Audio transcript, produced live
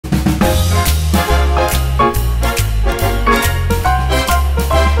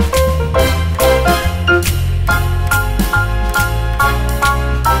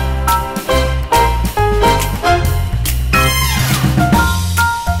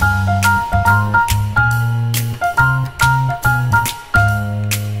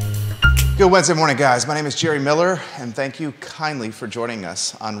Good Wednesday morning, guys. My name is Jerry Miller, and thank you kindly for joining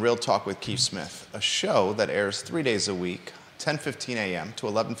us on Real Talk with Keith Smith, a show that airs 3 days a week, 10:15 a.m. to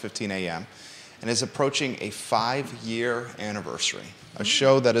 11:15 a.m., and is approaching a 5-year anniversary. A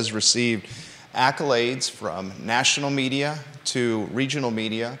show that has received accolades from national media to regional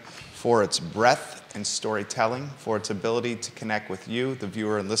media for its breadth and storytelling, for its ability to connect with you, the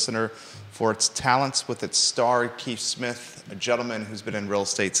viewer and listener, for its talents with its star, Keith Smith, a gentleman who's been in real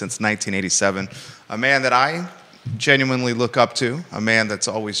estate since 1987, a man that I genuinely look up to, a man that's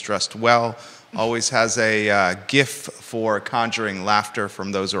always dressed well, always has a gift for conjuring laughter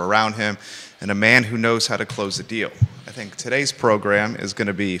from those who are around him, and a man who knows how to close a deal. I think today's program is going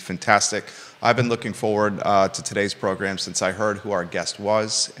to be fantastic. I've been looking forward to today's program since I heard who our guest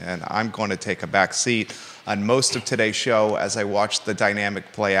was, and I'm going to take a back seat on most of today's show as I watch the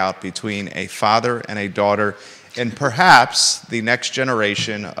dynamic play out between a father and a daughter, and perhaps the next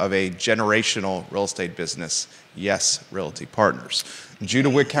generation of a generational real estate business. Yes, Realty Partners. Judah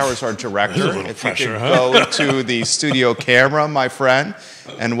Wickhauer is our director. If you could go to the studio camera, my friend,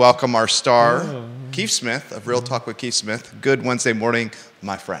 and welcome our star, Keith Smith of Real Talk with Keith Smith. Good Wednesday morning,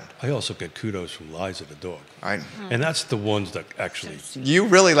 my friend. I also get kudos from Liza the dog. And that's the ones that actually... You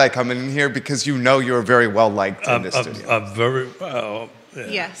really like coming in here because you know you're very well liked in this studio. Very well. Yeah.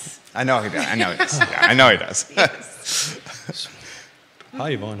 Yes. I know he does. I know he does. Yeah, I know he does. Yes. Hi,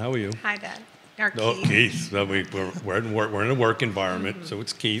 Yvonne. How are you? Hi, Dad. Or Oh, Keith. Keith. We're in a work environment, so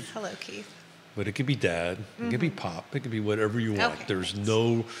it's Keith. Hello, Keith. But it could be Dad. It could be Pop. It could be whatever you want. Okay. There's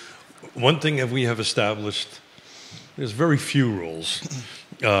no... One thing that we have established, there's very few rules,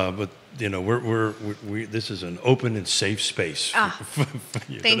 but you know, this is an open and safe space.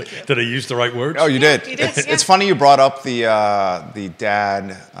 Thank you. Did I use the right words? Oh, you did. You did, It's funny you brought up the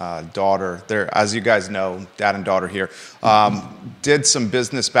dad daughter. There, as you guys know, dad and daughter here did some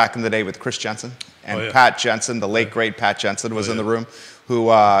business back in the day with Chris Jensen and Pat Jensen. The late great Pat Jensen was in the room,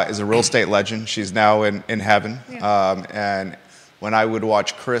 who is a real estate legend. She's now in heaven, and when I would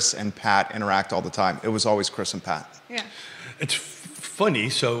watch Chris and Pat interact all the time, it was always Chris and Pat. Yeah. It's funny.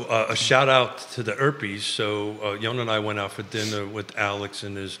 So a shout out to the Earpies. So Yonna and I went out for dinner with Alex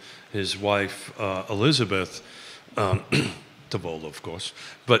and his wife Elizabeth, Tavola, of course.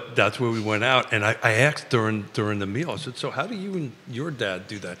 But that's where we went out, and I asked during the meal. I said, "So how do you and your dad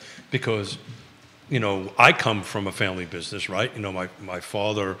do that?" Because you know, I come from a family business, right? You know, my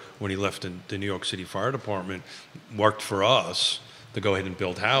father, when he left the New York City Fire Department, worked for us to go ahead and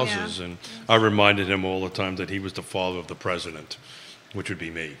build houses. Yeah. And I reminded him all the time that he was the father of the president, which would be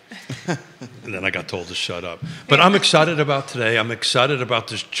me. And then I got told to shut up. But I'm excited about today. I'm excited about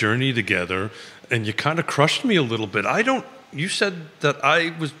this journey together. And you kind of crushed me a little bit. You said that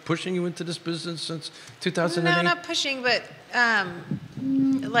I was pushing you into this business since 2008? No, not pushing, but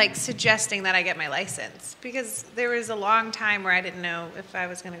like suggesting that I get my license. Because there was a long time where I didn't know if I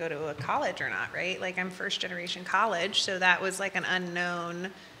was going to go to a college or not, right? Like I'm first generation college, so that was like an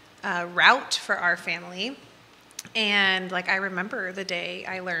unknown route for our family. And like I remember the day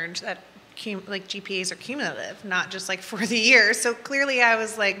I learned that like GPAs are cumulative, not just like for the year. So clearly I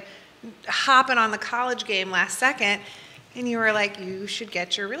was like hopping on the college game last second. And you were like, you should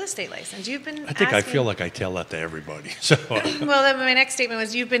get your real estate license. You've been I think asking... I feel like I tell that to everybody. So. Well, then my next statement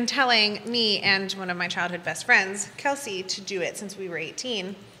was, you've been telling me and one of my childhood best friends, Kelsey, to do it since we were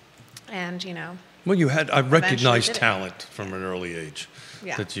 18. And, you know... Well, I recognized talent from an early age.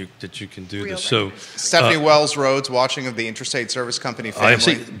 Yeah. That you can do Real this. So Stephanie Wells Rhodes, watching of the Intrastate Service Company family. I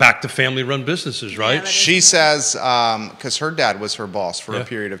see back to family-run businesses, right? Yeah, She says, because her dad was her boss for a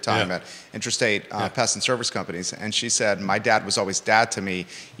period of time at Intrastate Pest and Service Companies, and she said, my dad was always dad to me,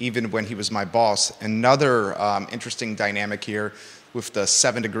 even when he was my boss. Another interesting dynamic here with the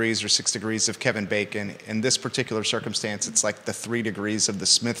 7 degrees or 6 degrees of Kevin Bacon. In this particular circumstance, it's like the 3 degrees of the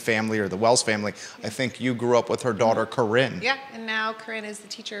Smith family or the Wells family. I think you grew up with her daughter, Corinne. Yeah, and now Corinne is the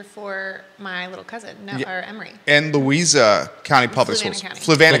teacher for my little cousin, or Emery. And Louisa County Public Schools.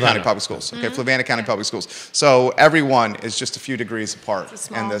 Fluvanna County Public Schools. Okay, Fluvanna County Public Schools. So everyone is just a few degrees apart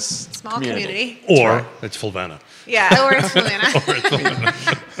in this small community. Or it's Fluvanna. Yeah, or it's Fluvanna.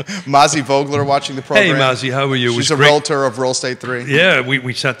 Mazi Vogler watching the program. Hey, Mazi, how are you? She's a realtor of Real Estate 3. Yeah,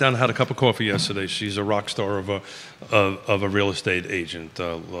 we sat down and had a cup of coffee yesterday. She's a rock star of a real estate agent.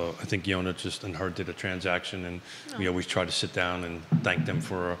 I think Yonna and her did a transaction, and we always try to sit down and thank them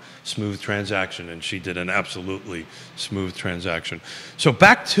for a smooth transaction, and she did an absolutely smooth transaction. So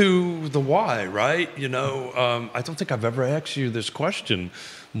back to the why, right? You know, I don't think I've ever asked you this question.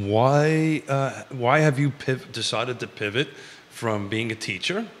 Why have you decided to pivot from being a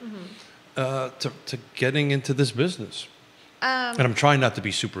teacher to getting into this business? And I'm trying not to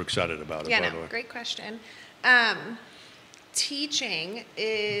be super excited about it, Yeah, by the way. great question. Teaching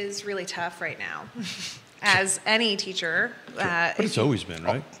is really tough right now, as any teacher. But it's always been,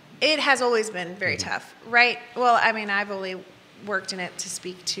 right? It has always been very tough, right? Well, I mean, I've only worked in it to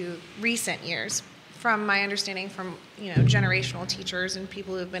speak to recent years. From my understanding from, generational teachers and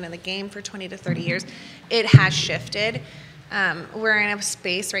people who've been in the game for 20 to 30 years, it has shifted. We're in a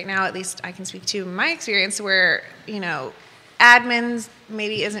space right now, at least I can speak to my experience, where, admins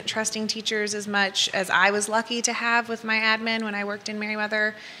maybe isn't trusting teachers as much as I was lucky to have with my admin when I worked in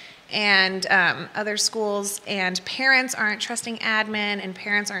Meriwether and other schools, and parents aren't trusting admin, and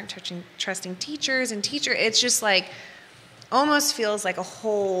parents aren't trusting teachers, and it's just like almost feels like a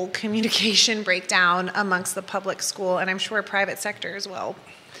whole communication breakdown amongst the public school, and I'm sure private sector as well.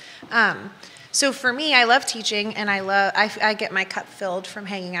 So for me, I love teaching, and I get my cup filled from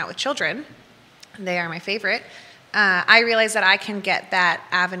hanging out with children. They are my favorite. I realize that I can get that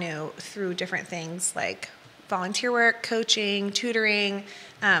avenue through different things like volunteer work, coaching, tutoring.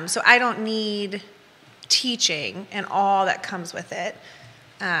 So I don't need teaching and all that comes with it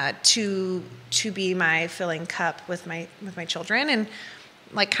to be my filling cup with my children. And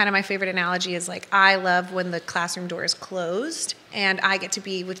like kind of my favorite analogy is like I love when the classroom door is closed and I get to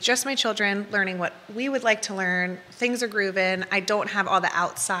be with just my children learning what we would like to learn. Things are grooving. I don't have all the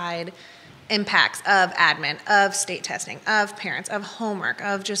outside impacts of admin, of state testing, of parents, of homework,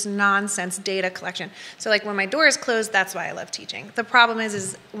 of just nonsense data collection. So like when my door is closed, that's why I love teaching. The problem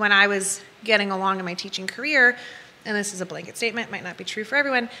is when I was getting along in my teaching career, and this is a blanket statement, might not be true for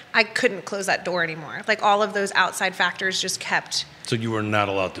everyone, I couldn't close that door anymore. Like all of those outside factors just kept. So you were not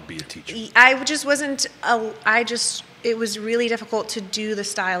allowed to be a teacher? I just wasn't, it was really difficult to do the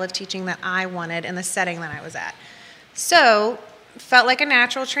style of teaching that I wanted in the setting that I was at. So felt like a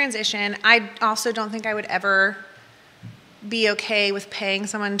natural transition. I also don't think I would ever be okay with paying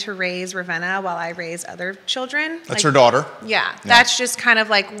someone to raise Ravenna while I raise other children. That's her daughter. Yeah, that's just kind of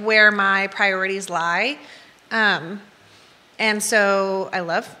like where my priorities lie. And so I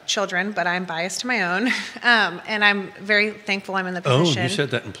love children, but I'm biased to my own. And I'm very thankful I'm in the position. Oh, you said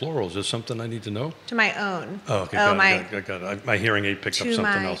that in plural. Is there something I need to know? To my own. Oh, okay, got it. My hearing aid picked up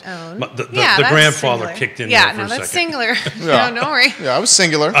something else. Own. The grandfather singular. kicked in there for a second. Yeah, no, that's singular. Yeah. No, don't worry. Yeah, I was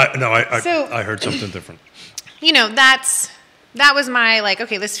singular. I heard something different. That was my like,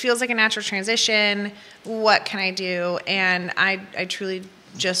 okay, this feels like a natural transition. What can I do? And I truly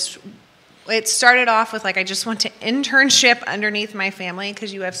just, it started off with like, I just want to internship underneath my family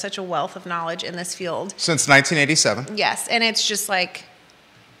because you have such a wealth of knowledge in this field. Since 1987. Yes. And it's just like,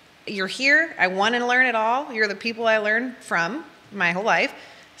 you're here. I want to learn it all. You're the people I learned from my whole life.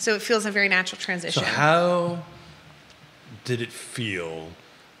 So it feels a very natural transition. So how did it feel?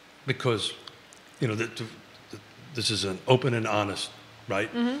 Because, this is an open and honest,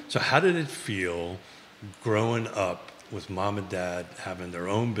 right? Mm-hmm. So how did it feel growing up with mom and dad having their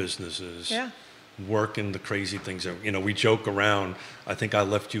own businesses, working the crazy things that, we joke around. I think I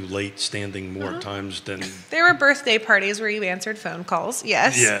left you late standing more times than... There were birthday parties where you answered phone calls,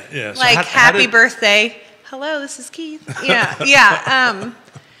 yes. Yeah. So like, happy birthday. Hello, this is Keith. Yeah.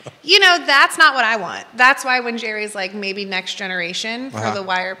 That's not what I want. That's why when Jerry's like maybe next generation for the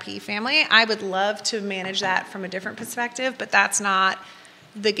YRP family, I would love to manage that from a different perspective, but that's not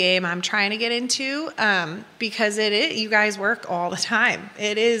the game I'm trying to get into because you guys work all the time.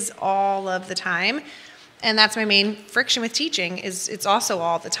 It is all of the time. And that's my main friction with teaching is it's also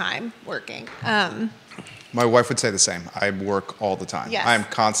all the time working. My wife would say the same. I work all the time. Yes. I'm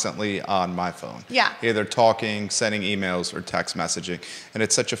constantly on my phone. Yeah. Either talking, sending emails, or text messaging. And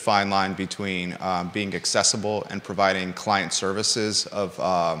it's such a fine line between being accessible and providing client services of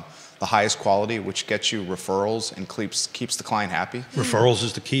the highest quality, which gets you referrals and keeps the client happy. Referrals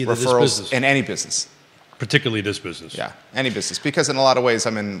is the key to this referrals business. In any business. Particularly this business. Yeah, any business. Because in a lot of ways,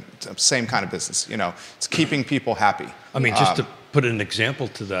 I'm in the same kind of business. It's keeping people happy. I mean, just to put an example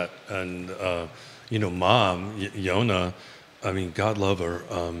to that, and, Mom, Yonna, I mean, God love her,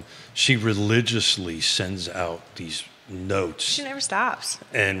 she religiously sends out these notes. She never stops.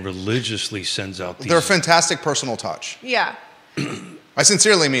 And religiously sends out these... They're a fantastic personal touch. Yeah. I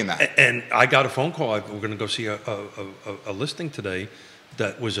sincerely mean that. And I got a phone call. We're going to go see a listing today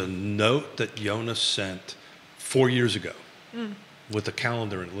that was a note that Yonna sent 4 years ago with a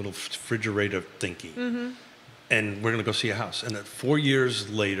calendar and a little refrigerator thingy. Mm-hmm. And we're going to go see a house. And that 4 years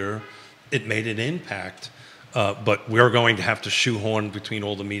later, it made an impact. But we're going to have to shoehorn between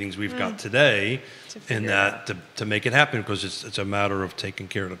all the meetings we've got today in that to make it happen because it's a matter of taking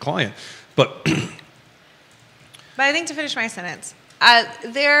care of the client. But I think to finish my sentence,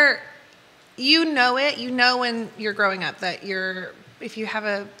 you know it. You know when you're growing up that if you have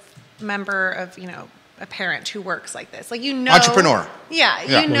a member of, a parent who works like this, like, entrepreneur. Yeah,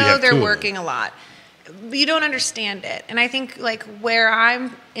 Yeah. you know Well, you have they're two of working a lot. You don't understand it. And I think, like, where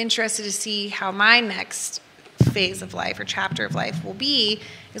I'm interested to see how my next phase of life or chapter of life will be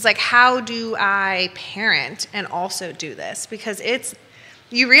is, like, how do I parent and also do this? Because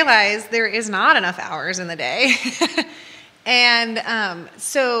you realize there is not enough hours in the day. And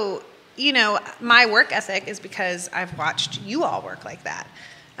so, my work ethic is because I've watched you all work like that.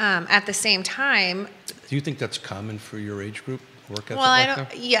 At the same time... Do you think that's common for your age group, work ethic Well, like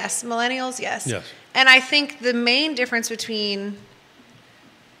that? Yes, millennials, yes. Yes. And I think the main difference between,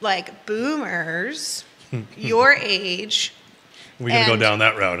 like, boomers, your age... We're going to go down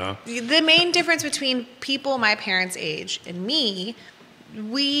that route, huh? The main difference between people my parents' age and me,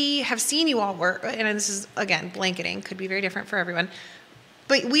 we have seen you all work, and this is, again, blanketing, could be very different for everyone,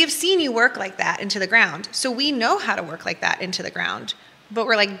 but we have seen you work like that into the ground. So we know how to work like that into the ground, but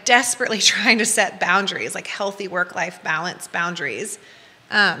we're, like, desperately trying to set boundaries, like healthy work-life balance boundaries.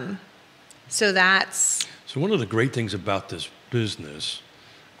 So one of the great things about this business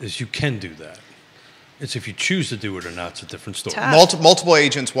is you can do that. It's if you choose to do it or not, it's a different story. Multiple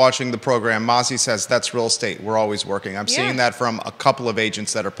agents watching the program. Mozzie says, that's real estate. We're always working. I'm seeing that from a couple of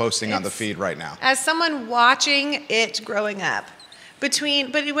agents that are posting on the feed right now. As someone watching it growing up, but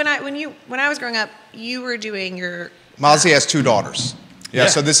when I was growing up, you were doing your... Mozzie has 2 daughters. Yeah,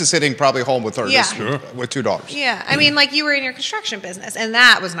 so this is hitting probably home with her. Yeah. Sure. With 2 daughters. Yeah, I mean, like, you were in your construction business, and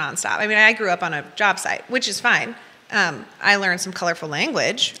that was nonstop. I mean, I grew up on a job site, which is fine. I learned some colorful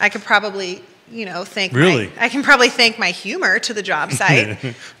language. I could probably... I can probably thank my humor to the job site.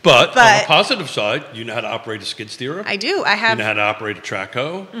 but on the positive side, you know how to operate a skid steerer. I do. I have. You know how to operate a track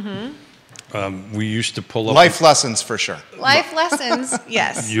hoe. Mm-hmm. We used to pull up... Life lessons, for sure. Life lessons,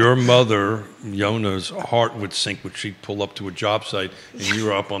 yes. Your mother, Yonna's heart would sink when she'd pull up to a job site, and you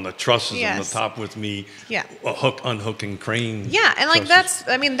were up on the trusses on the top with me, unhooking crane. Yeah, and, like, trusses.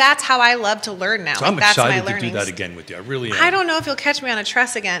 that's how I love to learn now. So like, I'm that's excited my to do that again with you. I really am. I don't know if you'll catch me on a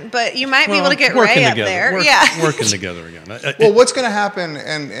truss again, but you might be able to get Ray up there. Working together again. Well, what's going to happen,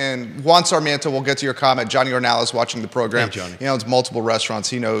 and Juan Sarmiento, we'll get to your comment. Johnny Ornella is watching the program. Hey, Johnny. He owns multiple restaurants.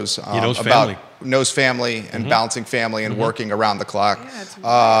 He knows family. Knows family and balancing family and working around the clock. Yeah, it's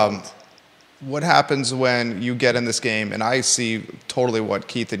wild. What happens when you get in this game? And I see totally what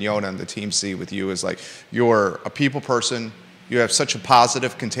Keith and Yonna and the team see with you is, like, you're a people person. You have such a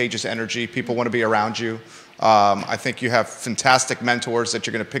positive, contagious energy. People want to be around you. I think you have fantastic mentors that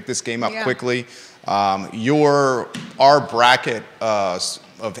you're going to pick this game up quickly. Our bracket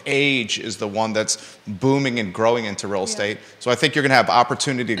of age is the one that's booming and growing into real estate. So I think you're going to have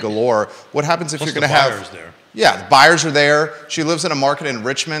opportunity galore. What happens if you're going to have... buyers there. Yeah, the buyers are there. She lives in a market in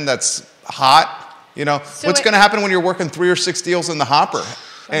Richmond that's hot. What's going to happen when you're working 3 or 6 deals in the hopper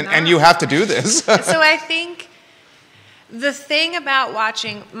and you have to do this? So I think the thing about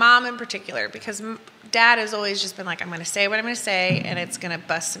watching Mom in particular, because Dad has always just been like, I'm going to say what I'm going to say, and it's going to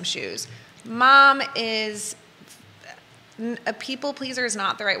bust some shoes. Mom is... A people pleaser is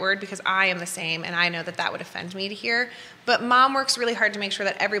not the right word because I am the same, and I know that would offend me to hear. But Mom works really hard to make sure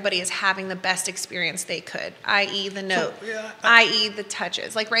that everybody is having the best experience they could, i.e. the note, i.e. the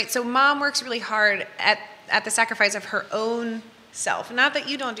touches. Like, right? So Mom works really hard at the sacrifice of her own self. Not that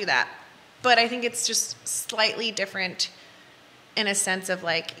you don't do that, but I think it's just slightly different in a sense of,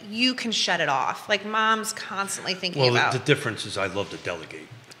 like, you can shut it off. Like, Mom's constantly thinking about... Well, the difference is I love to delegate.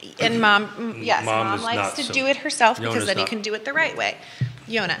 And Mom likes to do it herself because then you can do it the right way.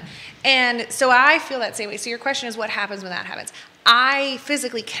 Yonna. And so I feel that same way. So your question is, what happens when that happens? I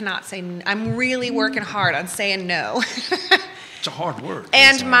physically cannot say, I'm really working hard on saying no. It's a hard word.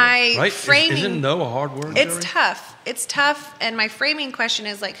 And my framing... Isn't no a hard word? It's tough. It's tough. And my framing question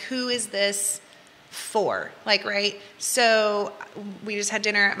is, like, who is this for? Like, right? So we just had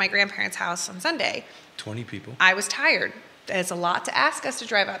dinner at my grandparents' house on Sunday. 20 people. I was tired. It's a lot to ask us to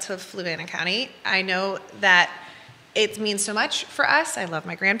drive out to Fluvanna County. I know that it means so much for us. I love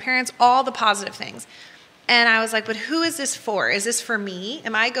my grandparents, all the positive things. And I was like, but who is this for? Is this for me?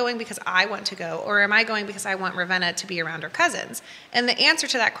 Am I going because I want to go? Or am I going because I want Ravenna to be around her cousins? And the answer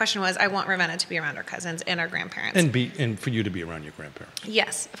to that question was, I want Ravenna to be around our cousins and our grandparents. And for you to be around your grandparents.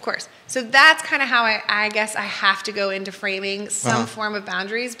 Yes, of course. So that's kind of how I guess I have to go into framing some form of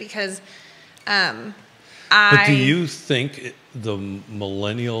boundaries because... But do you think the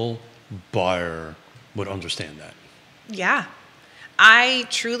millennial buyer would understand that? Yeah, I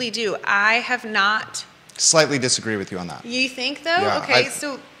truly do. I have not... Slightly disagree with you on that. You think, though? Yeah, okay,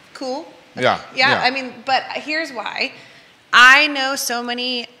 so cool. Yeah. I mean, but here's why. I know so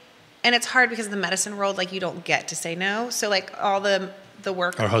many and it's hard because in the medicine world, like, you don't get to say no. So, like, all the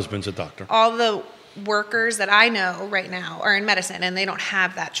work. Our husband's a doctor. All the workers that I know right now are in medicine, and they don't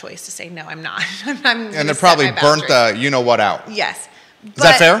have that choice to say, no, I'm not. And they're probably burnt the you-know-what out. Yes. Is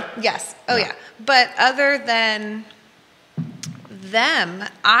that fair? Yes. Oh, yeah. But other than them,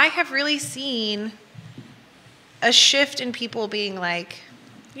 I have really seen a shift in people being like,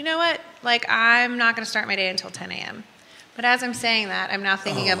 you know what? Like, I'm not going to start my day until 10 a.m. But as I'm saying that, I'm now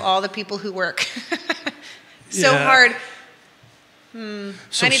thinking of all the people who work so hard. I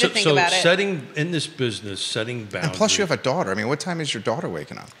need to think about it. Setting in this business, setting boundaries. And plus, you have a daughter. I mean, what time is your daughter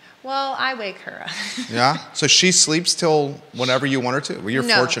waking up? Well, I wake her up. Yeah? So she sleeps till whenever you want her to? Well, you're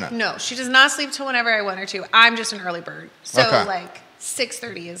fortunate. No, she does not sleep till whenever I want her to. I'm just an early bird. So, like,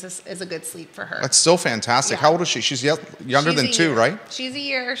 6:30 is a good sleep for her. That's still fantastic. Yeah. How old is she? She's younger than 2, right? She's a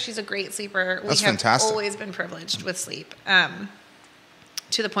year. She's a great sleeper. That's we have fantastic. always been privileged with sleep.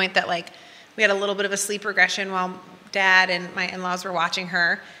 To the point that, like, we had a little bit of a sleep regression while Dad and my in-laws were watching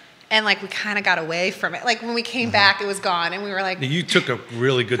her. And, like, we kind of got away from it. Like, when we came back, it was gone. And we were like... You took a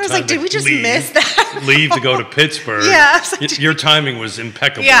really good time. I was like, did we just miss that? Leave to go to Pittsburgh. Yeah. Like, your timing was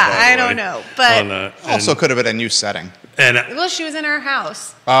impeccable. Yeah, I don't know. But... also could have been a new setting. Well, she was in our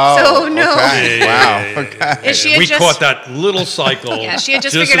house. Oh, so, no. Okay. Wow. Okay. We caught that little cycle. Yeah, she had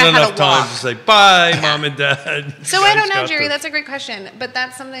just figured out how to walk. Just enough time to say, bye, Mom and Dad. So, I don't know, Jerry. That's a great question. But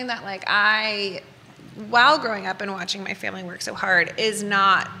that's something that, like, while growing up and watching my family work so hard, is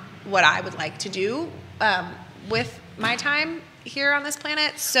not what I would like to do with my time here on this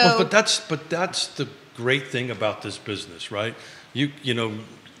planet. So, well, but that's the great thing about this business, right? You know,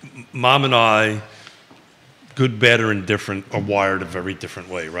 Mom and I, good, bad, or indifferent, are wired a very different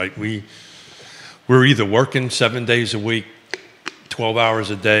way, right? We're either working 7 days a week, 12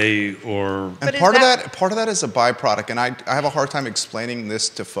 hours a day, or... And part of that is a byproduct, and I have a hard time explaining this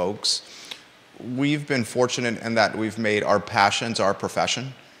to folks. We've been fortunate in that we've made our passions our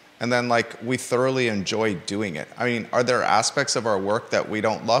profession, and then, like, we thoroughly enjoy doing it. I mean, are there aspects of our work that we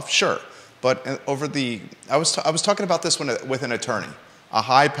don't love? Sure. But I was talking about this with an attorney, a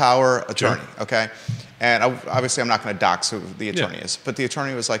high-power attorney, sure. Okay? And obviously I'm not going to dox who the attorney is, but the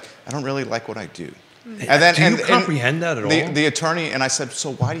attorney was like, I don't really like what I do. And then, do you comprehend that at all? The attorney, and I said,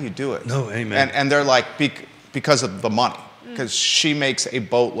 so why do you do it? No, amen. And they're like, because of the money, because she makes a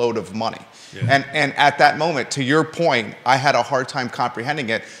boatload of money. Yeah. And at that moment, to your point, I had a hard time comprehending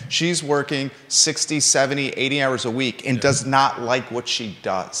it. She's working 60, 70, 80 hours a week and does not like what she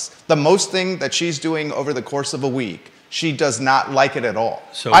does. The most thing that she's doing over the course of a week, she does not like it at all.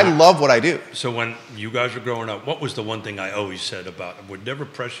 So I love what I do. So when you guys were growing up, what was the one thing I always said about it? I would never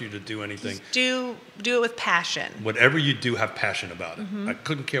press you to do anything. Just do it with passion. Whatever you do, have passion about it. Mm-hmm. I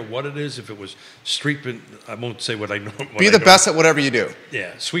couldn't care what it is. If it was sweeping, I won't say what I know. Be the best at whatever you do.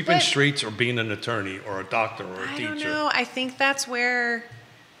 Yeah, sweeping streets or being an attorney or a doctor or a teacher. I don't know. I think that's where,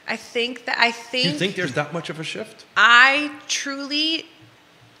 You think there's that much of a shift? I truly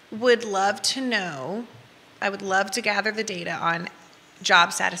would love to know. I would love to gather the data on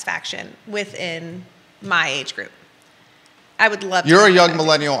job satisfaction within my age group. I would love to. You're a young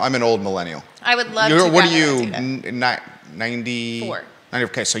millennial. I'm an old millennial. I would love to. What are you, 94?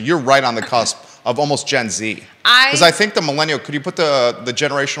 Okay, so you're right on the cusp of almost Gen Z. Because I think the millennial, could you put the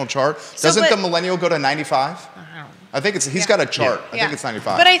generational chart? Doesn't the millennial go to 95? I think he's got a chart. Yeah. I think it's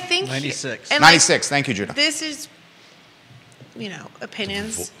 95. But I think 96. 96. Thank you, Judah. This is,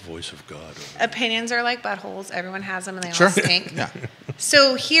 opinions. Voice of God. Opinions are like buttholes. Everyone has them and they all stink. Yeah.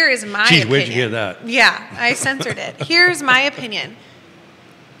 So here is my opinion. Where'd you hear that? Yeah, I censored it. Here's my opinion.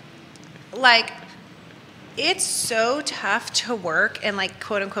 Like, it's so tough to work and, like,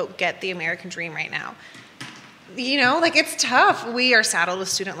 quote unquote, get the American dream right now. It's tough. We are saddled with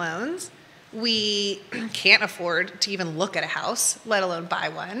student loans. We can't afford to even look at a house, let alone buy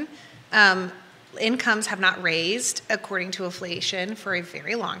one. Incomes have not raised according to inflation for a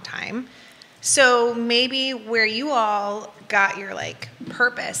very long time. So maybe where you all got your, like,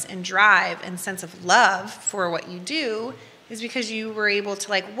 purpose and drive and sense of love for what you do is because you were able to,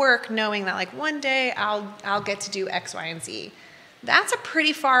 like, work knowing that, like, one day I'll get to do X, Y, and Z. That's a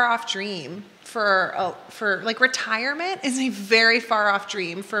pretty far off dream for retirement is a very far off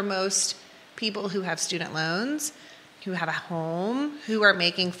dream for most people who have student loans, who have a home, who are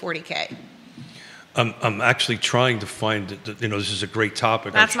making $40K. I'm actually trying to find, this is a great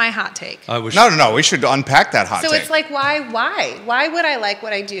topic. That's my hot take. No. We should unpack that hot take. So it's like, why? Why would I like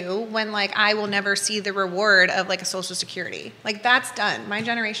what I do when, like, I will never see the reward of, like, a Social Security? Like, that's done. My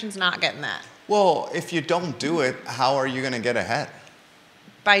generation's not getting that. Well, if you don't do it, how are you going to get ahead?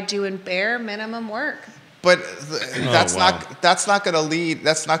 By doing bare minimum work. But that's wow. not going to lead.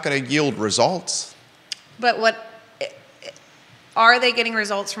 That's not going to yield results. But are they getting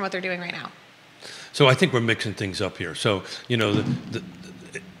results from what they're doing right now? So I think we're mixing things up here. So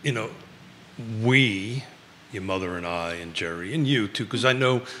we, your mother and I and Jerry and you too, because I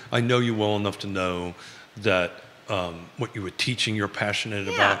know you well enough to know that what you were teaching you're passionate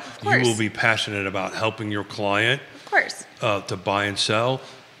about. Of course. You will be passionate about helping your client. Of course. To buy and sell.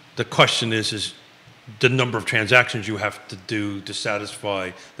 The question is the number of transactions you have to do to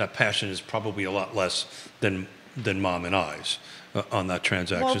satisfy that passion is probably a lot less than Mom and I's on that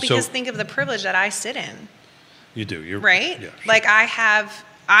transaction. Well, because think of the privilege that I sit in. You do. You're right. Yeah, sure. Like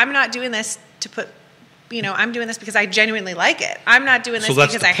I'm not doing this to put. I'm doing this because I genuinely like it. I'm not doing this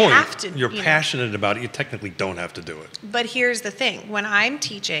because I have to. You're passionate about it. You technically don't have to do it. But here's the thing: when I'm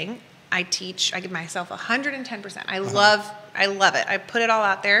teaching, I give myself 110%. I love it. I put it all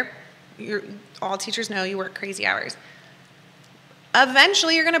out there. All teachers know you work crazy hours.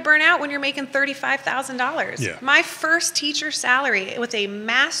 Eventually, you're going to burn out when you're making $35,000. Yeah. My first teacher salary with a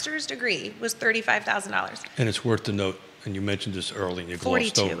master's degree was $35,000. And it's worth to note, and you mentioned this early, and you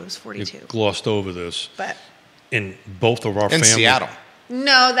 42. glossed over. It was 42. You glossed over this. But in both of our In Seattle.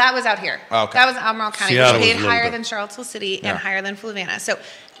 No, that was out here. Oh, okay. That was Albemarle County, Seattle which paid was a little higher bit. than Charlottesville City Yeah. and higher than Fluvanna. So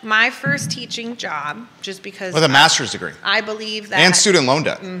my first teaching job, just because With a master's degree. I believe that And student loan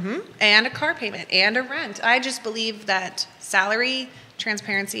debt. and a car payment and a rent. I just believe that salary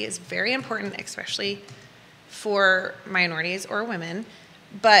transparency is very important, especially for minorities or women.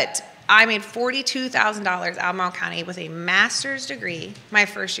 But I made $42,000 Albemarle County with a master's degree my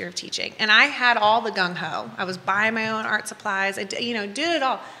first year of teaching. And I had all the gung-ho. I was buying my own art supplies. I did it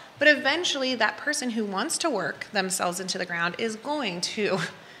all. But eventually that person who wants to work themselves into the ground is going to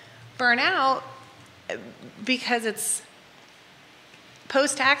burn out because it's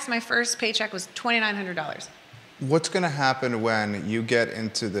post-tax. My first paycheck was $2,900. What's going to happen when you get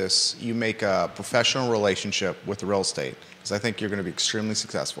into this, you make a professional relationship with real estate? Because I think you're going to be extremely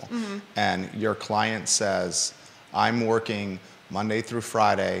successful. And your client says, I'm working Monday through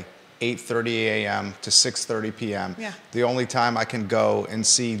Friday, 8:30 a.m. to 6:30 p.m. Yeah. The only time I can go and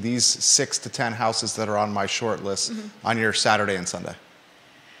see these 6 to 10 houses that are on my short list on your Saturday and Sunday.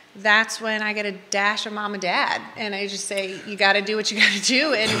 That's when I get a dash of mom and dad. And I just say, you got to do what you got to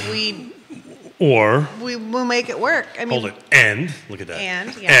do. And we'll make it work. I mean, Hold it. And, look at that.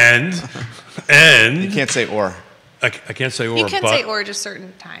 And. You can't say or. I can't say or, You can but say or just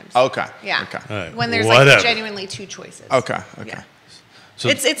certain times. Okay. Yeah. Okay. All right. When there's Whatever. like genuinely two choices. Okay. Yeah. So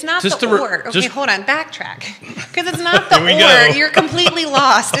It's not just the to or. Okay, just- hold on. Backtrack. Because it's not the Here we or. go. You're completely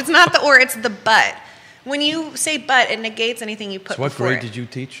lost. It's not the or. It's the but. When you say but, it negates anything you put So what before grade it. did you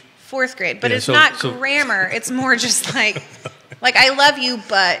teach? 4th grade. But Yeah, it's so- not so- grammar. It's more just like I love you,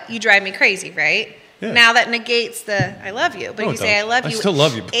 but you drive me crazy, right? Yeah. Now that negates the I love you. But No, if you it say I doesn't. love you. I still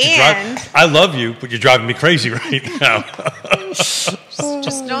love you. But And I love you, but you're driving me crazy right now.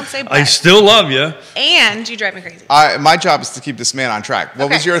 just don't say but. I still love you. And you drive me crazy. My job is to keep this man on track. What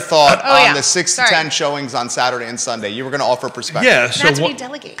was Okay. your thought Oh, on yeah. the 6 to Sorry. 10 showings on Saturday and Sunday? You were going to offer perspective. Yeah. So That's when what? you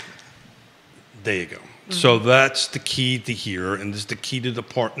delegate. There you go. So that's the key to here, and this is the key to the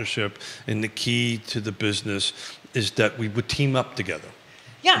partnership, and the key to the business is that we would team up together.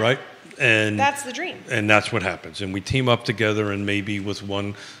 Yeah. Right? And That's the dream. And that's what happens. And we team up together, and maybe with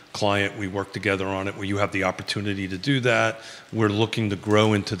one client, we work together on it where you have the opportunity to do that. We're looking to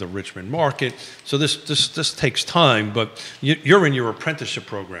grow into the Richmond market. So this takes time, but you're in your apprenticeship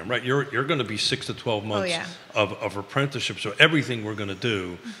program, right? You're going to be 6 to 12 months of apprenticeship. So everything we're going to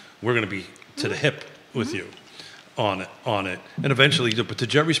do, we're going to be to the hip with you on it. And eventually, but to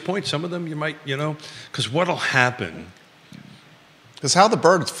Jerry's point, some of them you might, because what'll happen. Because how the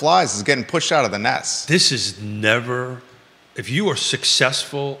bird flies is getting pushed out of the nest. This is never, if you are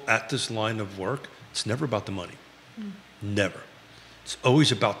successful at this line of work, it's never about the money. Never. It's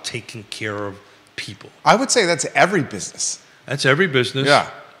always about taking care of people. I would say that's every business. That's every business.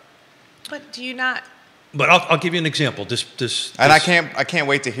 Yeah. But do you not? But I'll give you an example. And I can't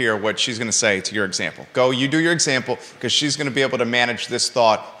wait to hear what she's going to say to your example. Go, you do your example, because she's going to be able to manage this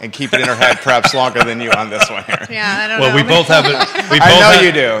thought and keep it in her head perhaps longer than you on this one here. Yeah, I don't know. Well, we both have it. I know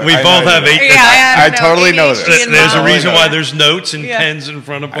you do. We I both know have you do. 8. Yeah, I totally know this. ADHD There's a involved. reason why there's notes and pens in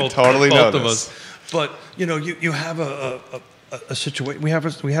front of both totally know of this. us. But you have a situation. We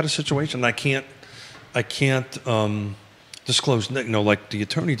had a situation. I can't disclose, like the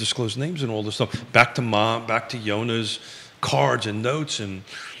attorney disclosed names and all this stuff. Back to Mom, back to Yonna's cards and notes, and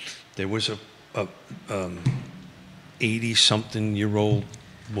there was a 80-something-year-old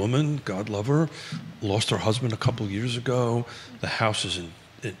woman, God love her, lost her husband a couple years ago. The house is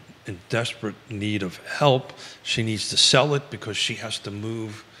in desperate need of help. She needs to sell it because she has to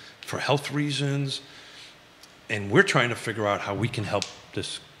move for health reasons. And we're trying to figure out how we can help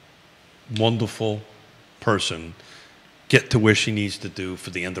this wonderful person get to where she needs to do for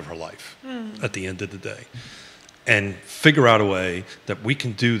the end of her life, at the end of the day. And figure out a way that we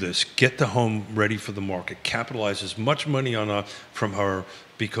can do this, get the home ready for the market, capitalize as much money from her,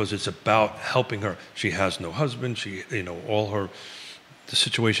 because it's about helping her. She has no husband. The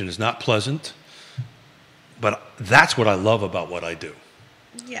situation is not pleasant, but that's what I love about what I do.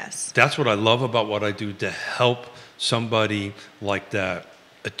 Yes. That's what I love about what I do, to help somebody like that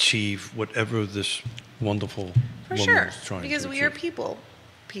achieve whatever this wonderful For woman sure. is trying Because to we are achieve. people.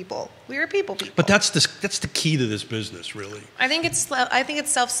 We are people. But that's the key to this business, really. I think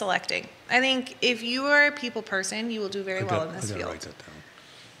it's self-selecting. I think if you are a people person, you will do very well in this I gotta field. write that down.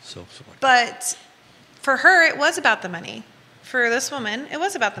 Self-selecting. But for her, it was about the money. For this woman, it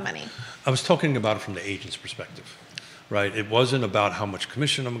was about the money. I was talking about it from the agent's perspective, right? It wasn't about how much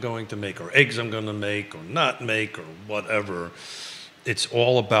commission I'm going to make, or eggs I'm going to make, or not make, or whatever. It's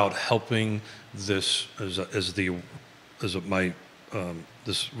all about helping this,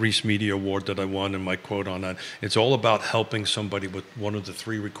 this Reese Media Award that I won, and my quote on that. It's all about helping somebody with one of the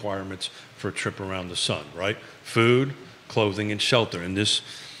 3 requirements for a trip around the sun, right? Food, clothing, and shelter. And this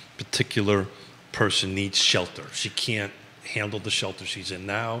particular person needs shelter. She can't handle the shelter she's in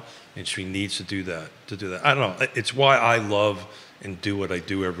now, and she needs to do that. I don't know. It's why I love and do what I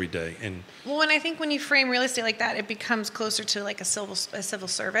do every day. And I think when you frame real estate like that, it becomes closer to like a civil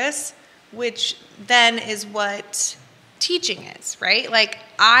service, which then is what teaching is, right? Like,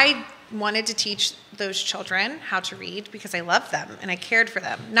 I wanted to teach those children how to read because I loved them and I cared for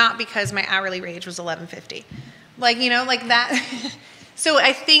them, not because my hourly wage was $11.50. Like that. So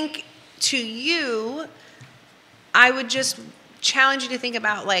I think to you, I would just challenge you to think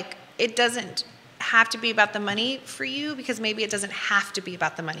about, like, it doesn't have to be about the money for you, because maybe it doesn't have to be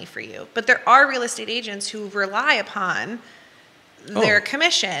about the money for you. But there are real estate agents who rely upon their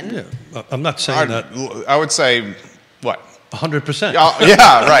commission. Yeah, I'm not saying that. I would say, what? 100%.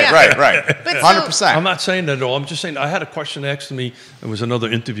 Yeah, right. But 100%. I'm not saying that at all. I'm just saying I had a question asked to me. It was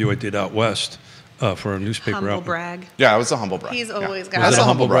another interview I did out west for a newspaper. Humble brag. Yeah, it was a humble brag. He's always got Was it. that a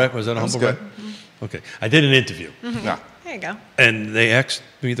humble brag? Was that a That was humble good. brag? Okay. I did an interview. Yeah. There you go. And they asked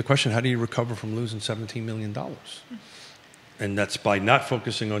me the question, how do you recover from losing $17 million? And that's by not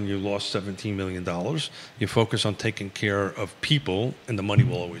focusing on you lost $17 million. You focus on taking care of people, and the money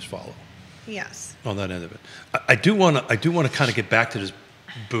will always follow. Yes. On that end of it. I do want to kind of get back to this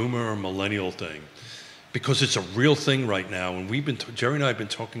boomer or millennial thing, because it's a real thing right now. And Jerry and I have been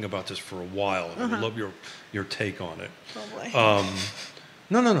talking about this for a while, and I would love your take on it. Oh, boy.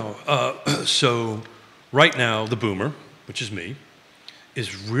 No. So right now, the boomer, which is me,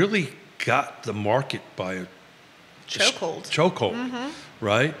 is really got the market by a chokehold,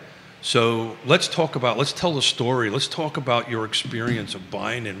 right? So let's tell the story. Let's talk about your experience of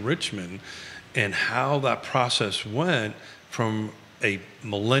buying in Richmond and how that process went from a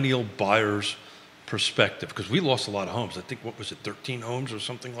millennial buyer's perspective. Because we lost a lot of homes. I think, 13 homes or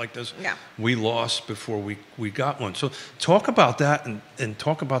something like this? Yeah. We lost before we got one. So talk about that and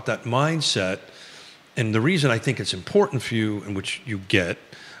talk about that mindset. And the reason I think it's important for you, and which you get,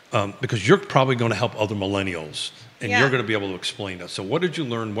 because you're probably going to help other millennials, and you're going to be able to explain that. So what did you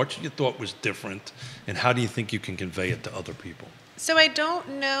learn? What you thought was different? And how do you think you can convey it to other people? So I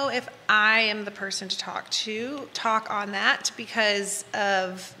don't know if I am the person to talk on that, because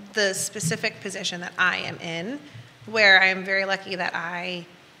of the specific position that I am in, where I am very lucky that I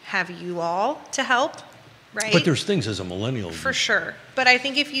have you all to help, right? But there's things as a millennial. For sure. But I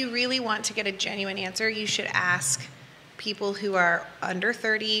think if you really want to get a genuine answer, you should ask people who are under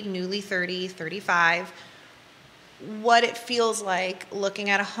 30, newly 30, 35, what it feels like looking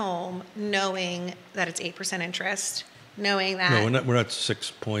at a home, knowing that it's 8% interest, knowing that... No, we're not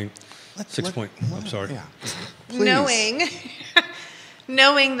 6 point... I'm sorry. Yeah.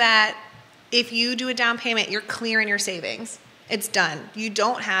 Knowing that if you do a down payment, you're clear in your savings. It's done. You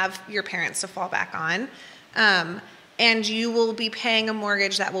don't have your parents to fall back on. And you will be paying a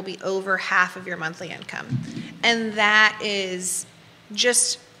mortgage that will be over half of your monthly income. And that is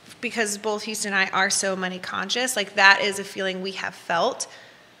just... because both Houston and I are so money conscious, like, that is a feeling we have felt.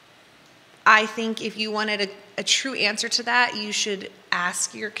 I think if you wanted a true answer to that, you should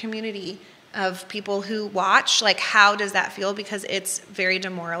ask your community of people who watch, like, how does that feel? Because it's very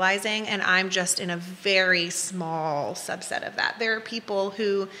demoralizing, and I'm just in a very small subset of that. There are people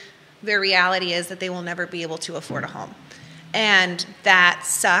who their reality is that they will never be able to afford a home. And that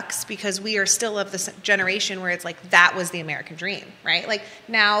sucks because we are still of this generation where it's like that was the American dream, right? Like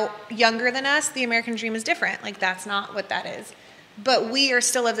now, younger than us, the American dream is different. Like that's not what that is. But we are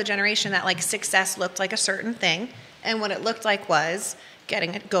still of the generation that like success looked like a certain thing. And what it looked like was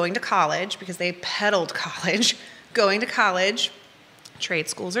going to college, because they peddled college, going to college, trade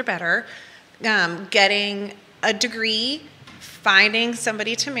schools are better, getting a degree, finding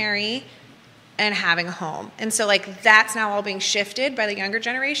somebody to marry, and having a home. And so like that's now all being shifted by the younger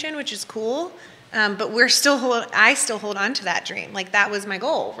generation, which is cool. But I still hold on to that dream. Like that was my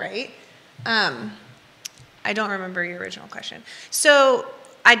goal, right? I don't remember your original question. So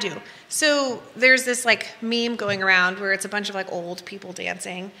I do. So there's this like meme going around where it's a bunch of like old people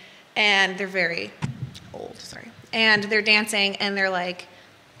dancing, and they're very old, and they're dancing and they're like,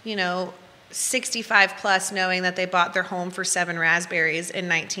 65 plus, knowing that they bought their home for 7 raspberries in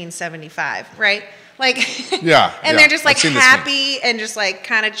 1975, right? Like, yeah, and they're just like happy and just like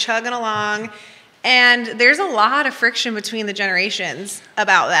kind of chugging along. And there's a lot of friction between the generations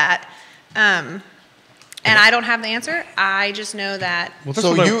about that. And I don't have the answer. I just know that. Well,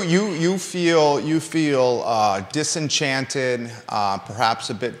 so you feel disenchanted, perhaps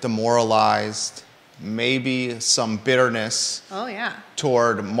a bit demoralized, maybe some bitterness. Oh yeah.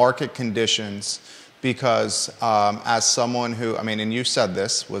 Toward market conditions, because as someone who, and you said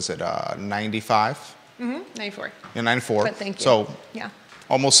this, was it 95? Mm-hmm. 94. Yeah, 94. But thank you. So yeah.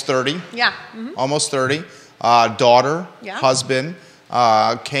 Almost 30. Yeah. Mm-hmm. Almost 30. Daughter, yeah. Husband,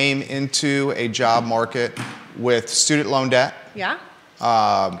 came into a job market with student loan debt. Yeah.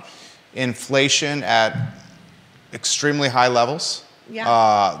 Inflation at extremely high levels.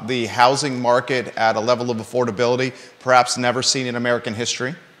 Yeah. The housing market at a level of affordability perhaps never seen in American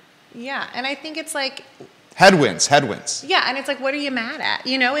history. Yeah, and I think it's like... Headwinds. Yeah, and it's like, what are you mad at?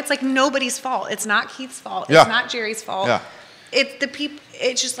 It's like nobody's fault. It's not Keith's fault. Yeah. It's not Jerry's fault. Yeah. It's the people...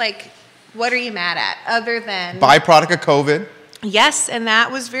 It's just like, what are you mad at? Other than... Byproduct of COVID. Yes, and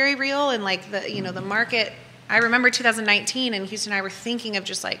that was very real. And like the market... I remember 2019, and Houston and I were thinking of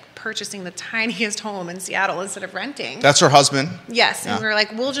just like purchasing the tiniest home in Seattle instead of renting. That's her husband. Yes, and yeah. we were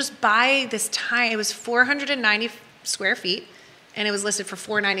like, we'll just buy this tiny. It was 490 square feet, and it was listed for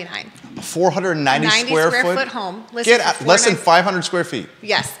 $499. A 490 square foot home listed for less than 500 square feet.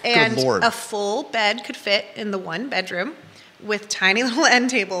 Yes, and a full bed could fit in the one bedroom with tiny little end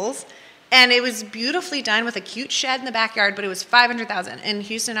tables. And it was beautifully done with a cute shed in the backyard, but it was $500,000. And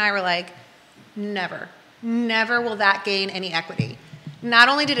Houston and I were like, Never will that gain any equity. Not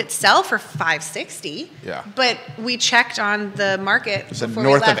only did it sell for $560, yeah, but we checked on the market. Was it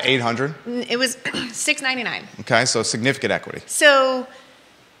north of 800? It was $699. Okay, so significant equity. So,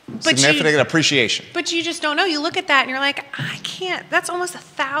 significant appreciation. But you just don't know. You look at that and you're like, I can't. That's almost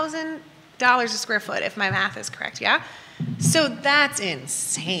 $1,000 a square foot if my math is correct. Yeah. So that's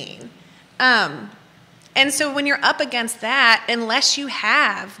insane. And so when you're up against that, unless you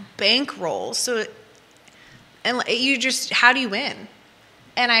have bankrolls, and you just, how do you win?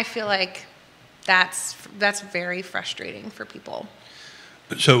 And I feel like that's very frustrating for people.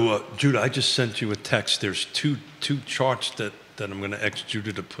 So, Judah, I just sent you a text. There's two charts that I'm going to ask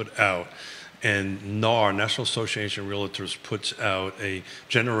Judah to put out. And NAR, National Association of Realtors, puts out a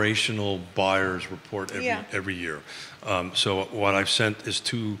generational buyers report every year. So what I've sent is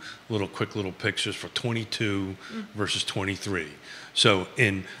 2 quick little pictures for 22 versus 23. So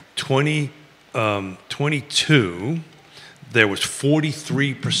in 2022, there was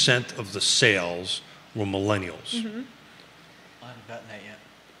 43% of the sales were millennials. Mm-hmm. I haven't gotten that yet.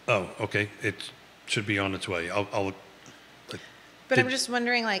 Oh, okay. It should be on its way. But I'm just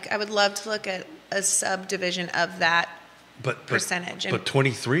wondering, I would love to look at a subdivision of that percentage. But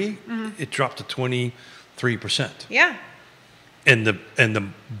 23, it dropped to 23%. Yeah. And the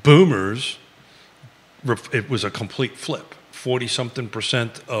boomers, it was a complete flip.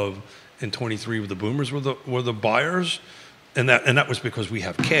 40-something% in 23 the boomers were the buyers, and that was because we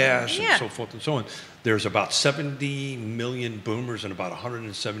have cash and so forth and so on. There's about 70 million boomers and about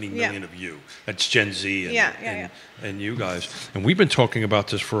 170 million of you. That's Gen Z and you guys. And we've been talking about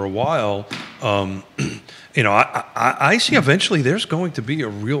this for a while. I see eventually there's going to be a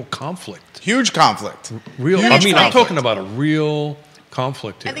real conflict. Huge conflict. I'm talking about a real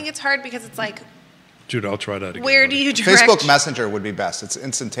conflict here. I think it's hard because it's like, Judah, I'll try that again. Where do you direct? Facebook Messenger would be best. It's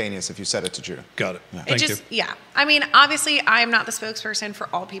instantaneous if you send it to Judah. Got it. Yeah. Thank you. Yeah. I mean, obviously, I am not the spokesperson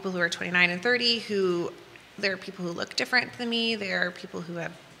for all people who are 29 and 30, there are people who look different than me. There are people who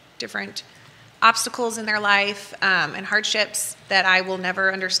have different obstacles in their life and hardships that I will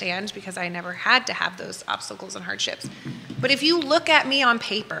never understand because I never had to have those obstacles and hardships. But if you look at me on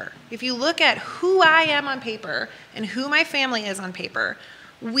paper, if you look at who I am on paper and who my family is on paper,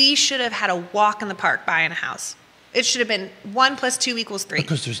 we should have had a walk in the park buying a house. It should have been 1 + 2 = 3.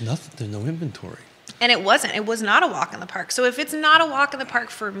 Because there's no inventory. And it wasn't. It was not a walk in the park. So if it's not a walk in the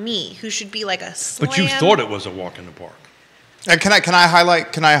park for me, who should be like a slam. But you thought it was a walk in the park. And can I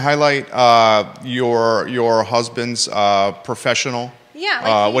highlight your husband's professional?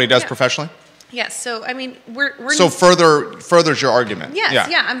 Yeah. What he does professionally. Yes. So I mean, we're so furthers your argument. Yes.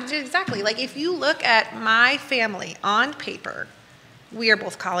 Yeah. Exactly. Like if you look at my family on paper, we are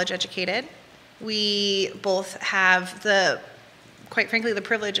both college educated. We both have quite frankly, the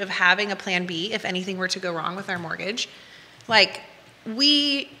privilege of having a plan B if anything were to go wrong with our mortgage. Like,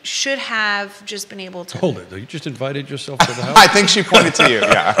 we should have just been able to... Hold it. You just invited yourself to the house? I think she pointed to you.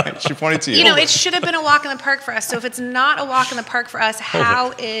 Yeah, she pointed to you. You know, it should have been a walk in the park for us. So if it's not a walk in the park for us,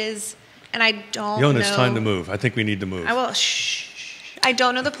 how is... And I don't know... Yonna, it's time to move. I think we need to move. I will... I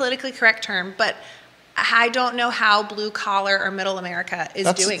don't know the politically correct term, but I don't know how blue collar or middle America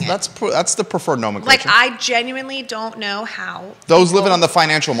is doing it. That's the preferred nomenclature. Like, I genuinely don't know how. Those living on the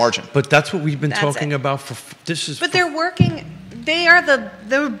financial margin. But that's what we've been talking about for But they're working. They are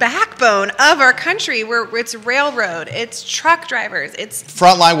the backbone of our country. Where it's railroad, it's truck drivers, it's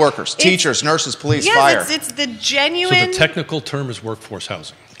frontline workers, teachers, nurses, police, fire. Yes, it's the genuine. So the technical term is workforce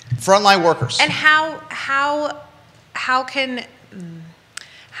housing. Frontline workers. And how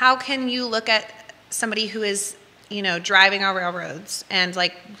can you look at somebody who is, you know, driving our railroads and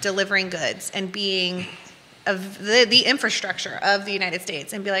like delivering goods and being of the infrastructure of the United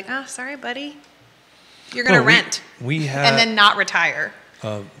States and be like, oh, sorry, buddy, you're going to rent and then not retire.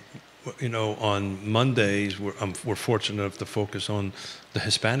 You know, on Mondays, we're fortunate enough to focus on the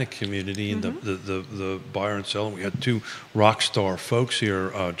Hispanic community and the buyer and seller. We had two rock star folks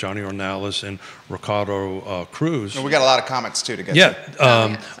here, Johnny Ornalis and Ricardo Cruz. And we got a lot of comments, too, to get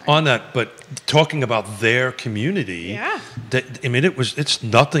to. On that, but talking about their community, I mean, it's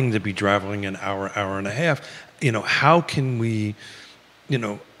nothing to be traveling an hour and a half. You know, how can we, you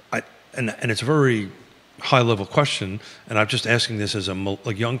know, and it's a very high-level question, and I'm just asking this as a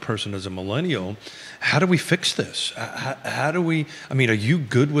young person, as a millennial. How do we fix this? How do we? I mean, are you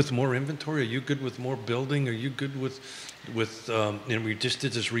good with more inventory? Are you good with more building? Are you good with you know, we just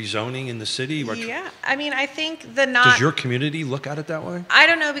did this rezoning in the city. Yeah, I mean, I think Does your community look at it that way? I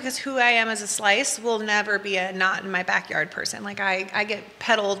don't know, because who I am as a slice will never be a not in my backyard person. Like I get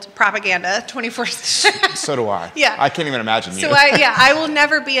peddled propaganda 24/7. So do I. Yeah, I can't even imagine you. So I will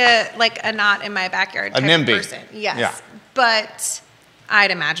never be a not in my backyard type NIMBY person. Yes, yeah. But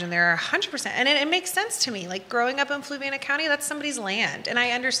I'd imagine they're 100%. And it makes sense to me. Like, growing up in Fluvanna County, that's somebody's land. And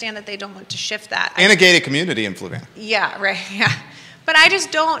I understand that they don't want to shift that. In a gated community in Fluvanna. Yeah, right, yeah. But I just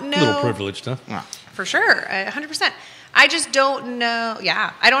don't know. A little privileged, huh? Yeah. For sure, 100%. I just don't know.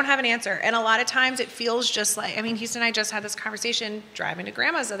 Yeah, I don't have an answer. And a lot of times it feels just like, I mean, Houston and I just had this conversation driving to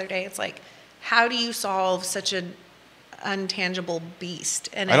Grandma's the other day. It's like, how do you solve such an untangible beast?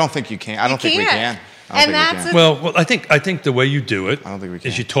 And I don't think you can. I don't think we can. Well, I think the way you do it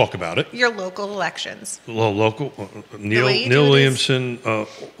is you talk about it. Your local elections. Local. Neil Williamson,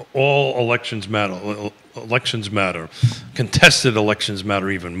 all elections matter. Elections matter. Contested elections matter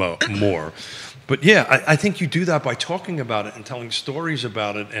even more. But yeah, I think you do that by talking about it and telling stories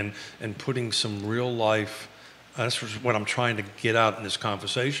about it and putting some real life, that's what I'm trying to get out in this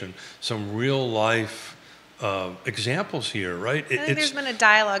conversation, some real life examples here, right? I think there's been a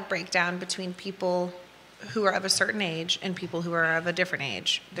dialogue breakdown between people who are of a certain age and people who are of a different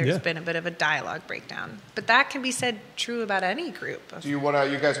age. There's been a bit of a dialogue breakdown, but that can be said true about any group. Do you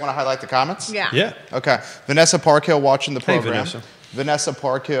guys want to highlight the comments? Yeah. Yeah. Okay. Vanessa Parkhill watching the program. Hey, Vanessa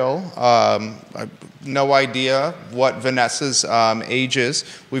Parkhill. No idea what Vanessa's age is.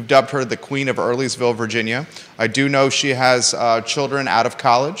 We've dubbed her the Queen of Earlysville, Virginia. I do know she has children out of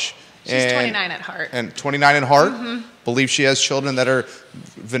college. She's 29 at heart. And 29 at heart? Mm-hmm. Believe she has children that are,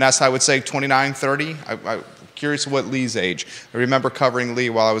 Vanessa, I would say 29, 30. I'm curious what Lee's age. I remember covering Lee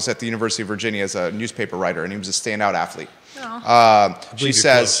while I was at the University of Virginia as a newspaper writer, and he was a standout athlete.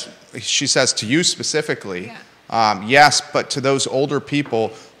 She says to you specifically, yes, but to those older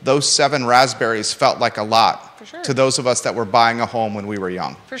people, those 7 raspberries felt like a lot. For sure. To those of us that were buying a home when we were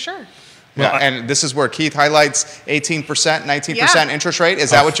young. For sure. Yeah, and this is where Keith highlights 18%, 19% interest rate.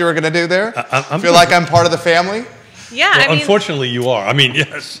 Is that what you were going to do there? I feel like I'm part of the family? Yeah, well, unfortunately, you are. I mean,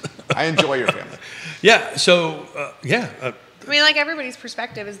 yes. I enjoy your family. Yeah, so, mean, like everybody's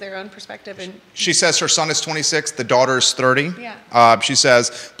perspective is their own perspective, and She says her son is 26, the daughter is 30. Yeah. She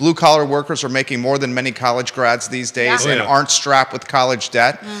says blue collar workers are making more than many college grads these days Yeah. and aren't strapped with college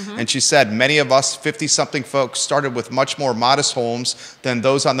debt. And she said many of us 50-something folks started with much more modest homes than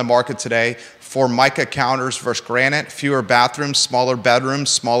those on the market today. Formica counters versus granite, fewer bathrooms, smaller bedrooms,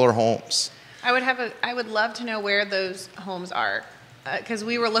 smaller homes. I would love to know where those homes are, because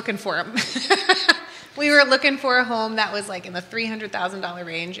we were looking for them. We were looking for a home that was like in the $300,000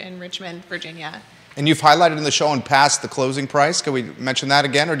 range in Richmond, Virginia. And you've highlighted in the show and past the closing price. Can we mention that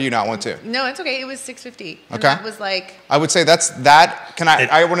again, or do you not want to? No, it's okay. It was $650. And Okay. that was like, I would say that's that. Can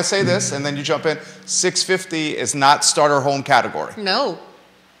I want to say this, and then you jump in. $650 is not starter home category. no,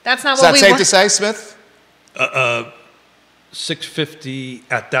 that's not Is what that we safe want. to say, Smith? $650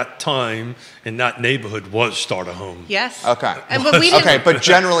 at that time in that neighborhood was starter home. Yes. Okay. But we didn't. Okay, but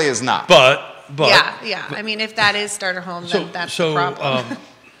generally is not. But Yeah. I mean, if that is starter home, then that's the problem.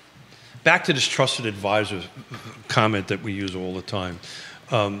 Back to this trusted advisor comment that we use all the time.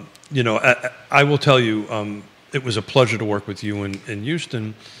 I will tell you, it was a pleasure to work with you in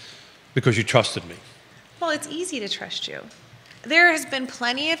Houston because you trusted me. Well, it's easy to trust you. There has been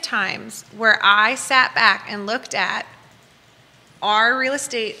plenty of times where I sat back and looked at our real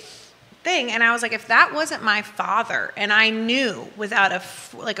estate thing, and I was like, if that wasn't my father, and I knew without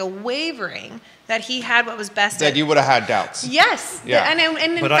a wavering that he had what was best. That you would have had doubts. Yes. Yeah. And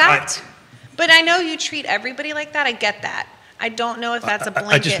in But fact, but I know you treat everybody like that. I get that. I don't know if that's a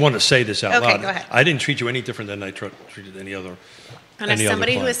blanket. I just want to say this out loud. Okay, go ahead. I didn't treat you any different than I treated any other. And as any other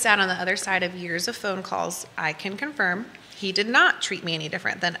somebody who client. has sat on the other side of years of phone calls, I can confirm he did not treat me any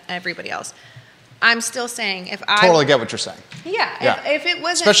different than everybody else. I'm still saying if I Totally get what you're saying. Yeah. If it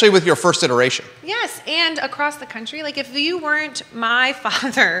wasn't, Especially with your first iteration. yes, and across the country, like if you weren't my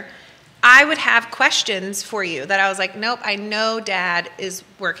father, I would have questions for you that I was like, nope, I know Dad is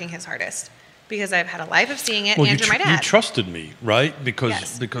working his hardest because I've had a life of seeing it, Well, and you're my dad. you trusted me, right? Because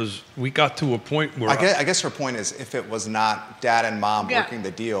Yes. because we got to a point where I guess her point is if it was not Dad and Mom Yeah. working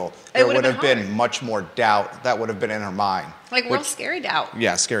the deal, It there would would have have been been hard. much more doubt that would have been in her mind. Like real scary doubt.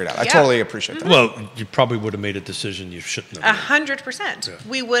 Yeah, scary doubt. I Yeah. totally appreciate that. well, you probably would have made a decision you shouldn't have. made. 100%. Yeah.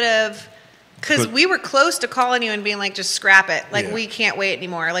 We would have, because But- we were close to calling you and being like, just scrap it. Like, Yeah. we can't wait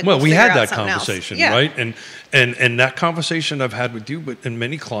anymore. Like, Well, we'll we figure had out that something else. conversation, Yeah. right? And that conversation I've had with you, but and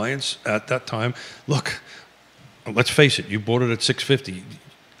many clients at that time. Look, let's face it. You bought it at $650.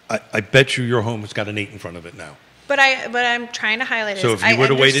 I bet you your home has got an 8 in front of it now. But I'm trying to highlight So is if you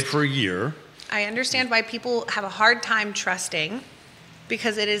would have waited for a year, I understand why people have a hard time trusting,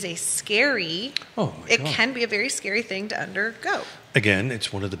 because it is a scary. Oh, my it God. can be a very scary thing to undergo. again,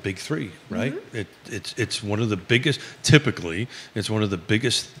 it's one of the big three, right? Mm-hmm. It's one of the biggest. Typically, it's one of the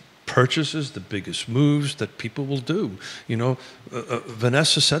biggest purchases, the biggest moves that people will do.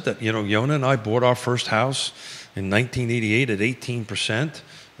 Vanessa said that. Yonna and I bought our first house in 1988 at 18%.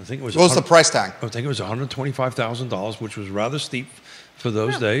 I think it was. What was the price tag? I think it was $125,000, which was rather steep for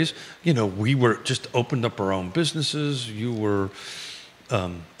those days. We were just opened up our own businesses. You were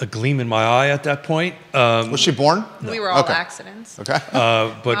a gleam in my eye at that point. Was she born? We were all Okay. accidents. Okay.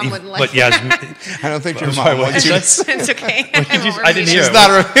 Mom wouldn't like But Yasmin, I don't think your I'm sorry, mom what wants did you you to say? It's okay. I didn't hear She's it. not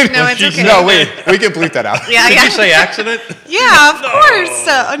a, No, it's okay. No, wait. We can bleep that out. Yeah, Did yeah. you say accident? Yeah, of course.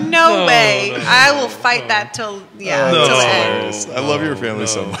 No way. no, I will fight that till till the end. hilarious. I love your family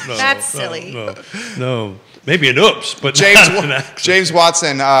so much. That's silly. No. Maybe an oops, but James, not an accident. James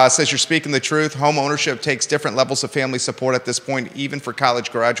Watson says you're speaking the truth. Home ownership takes different levels of family support at this point, even for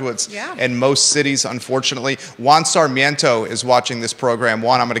college graduates Yeah. in most cities, unfortunately. Juan Sarmiento is watching this program.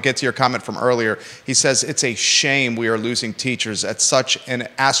 Juan, I'm going to get to your comment from earlier. He says, it's a shame we are losing teachers at such an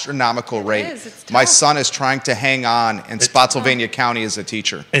astronomical rate. is. It's My tough. son is trying to hang on in Spotsylvania County as a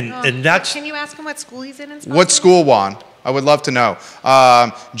teacher. And that's Can you ask him what school he's in? What school, Juan? I would love to know.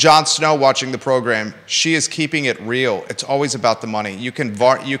 Jon Snow watching the program. She is keeping it real. It's always about the money. You can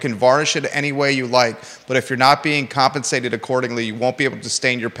varnish it any way you like, but if you're not being compensated accordingly, you won't be able to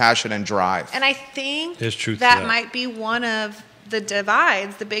sustain your passion and drive. And I think There's truth to that that. might be one of the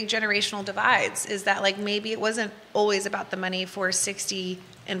divides, the big generational divides, is that like maybe it wasn't always about the money for 60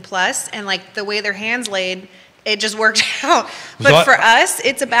 and plus, and like the way their hands laid, it just worked out. But for us,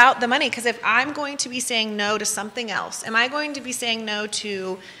 it's about the money. Because if I'm going to be saying no to something else, am I going to be saying no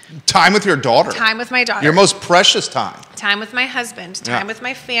to Time with your daughter. time with my daughter, Your most precious time. time with my husband, time Yeah. with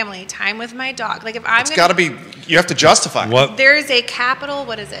my family, time with my dog? Like if I'm It's got to be, you have to justify it. what there is a capital,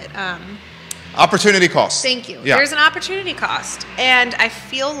 what is it? Opportunity cost. Thank you. Yeah. There's an opportunity cost. And I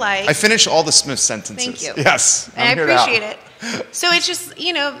feel like I finish all the Smith sentences. Thank you. Yes. and I I'm here to help. appreciate it. So it's just,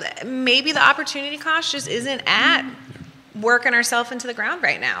 maybe the opportunity cost just isn't at working ourselves into the ground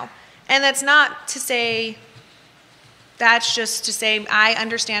right now. And that's not to say, that's just to say I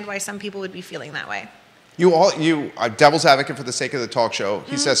understand why some people would be feeling that way. You are devil's advocate for the sake of the talk show.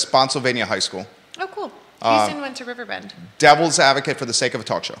 He says Spotsylvania High School. Oh, cool. Houston went to Riverbend. Devil's advocate for the sake of a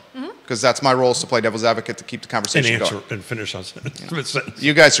talk show. Because that's my role, is to play devil's advocate to keep the conversation going. And finish on sentence.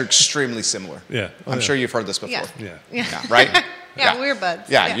 You guys are extremely similar. Yeah. I'm sure you've heard this before. Yeah. Right? Yeah, we're buds.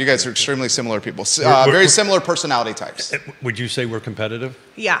 Yeah, you guys are extremely similar people. Very similar personality types. Would you say we're competitive?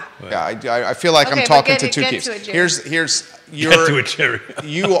 Yeah. Yeah, I feel like I'm Okay, talking but to get- two get keeps. to it, Jerry. Here's Get to it, Jerry.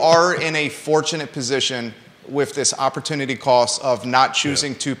 you are in a fortunate position with this opportunity cost of not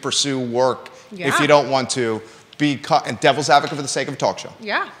choosing to pursue work if Yeah. you don't want to. And devil's advocate for the sake of a talk show.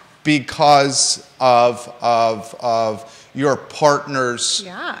 Yeah. Because of your partner's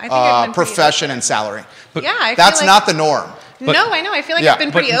Yeah, I think I've been pretty profession open. and salary. Yeah, I feel That's like- not the norm. No, I know. I feel like Yeah, I've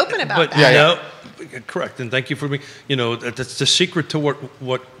been pretty open about that. Yeah. Correct, and thank you for me. That's the secret to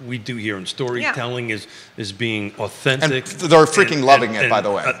what we do here in storytelling is being authentic. And they're freaking loving it, by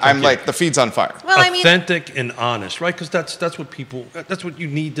the way. I'm you. like, the feed's on fire. Well, I mean, authentic and honest, right? Because that's what you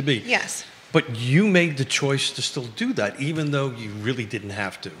need to be. yes. But you made the choice to still do that, even though you really didn't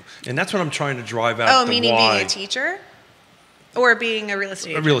have to. And that's what I'm trying to drive out. Oh, the meaning why. being a teacher? Or being a real estate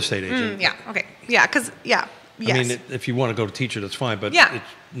agent? A real estate agent. Yeah, okay. Yeah, because, yes. I mean, if you want to go to teacher, that's fine. But Yeah. it's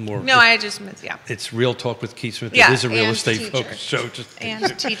more. No, I just meant, yeah. It's Real Talk with Keith Smith. Yeah, It is a real and estate teacher. focused show.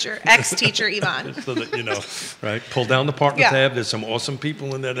 And teacher, ex-teacher Yvonne. So that you know, right? Pull down the partner Yeah. tab. There's some awesome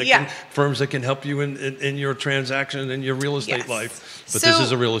people in there that firms that can help you in your transaction and your real estate Yes. life. But this So-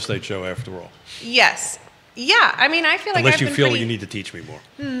 is a real estate show after all. Yes. Yeah, I mean, I feel like Unless I've you been feel pretty... you need to teach me more.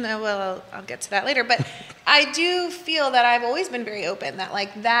 No, well, I'll get to that later. But I do feel that I've always been very open, that like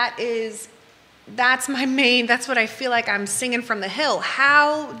that's my main, that's what I feel like I'm singing from the hill.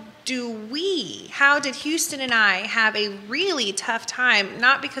 How did Houston and I have a really tough time,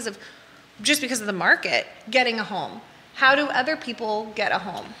 not just because of the market, getting a home? How do other people get a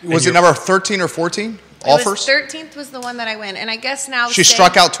home? Was it number 13 or 14 offers? 13th was the one that I win. And I guess now... She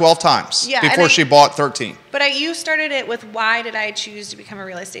struck out 12 times before she bought 13. But you started it with, why did I choose to become a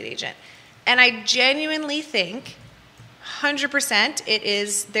real estate agent? And I genuinely think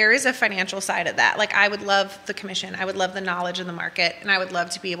 100% there is a financial side of that. Like, I would love the commission. I would love the knowledge of the market. And I would love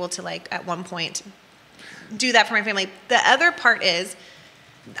to be able to, like, at one point do that for my family. The other part is,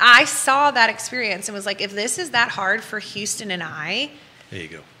 I saw that experience and was like, if this is that hard for Houston and I, There you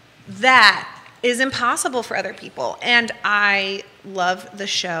go. that is impossible for other people. And I love the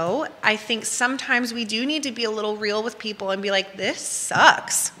show. I think sometimes we do need to be a little real with people and be like, this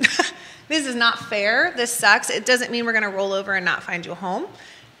sucks. This is not fair. This sucks. It doesn't mean we're going to roll over and not find you a home,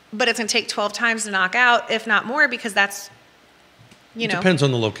 but it's going to take 12 times to knock out, if not more, because that's, It depends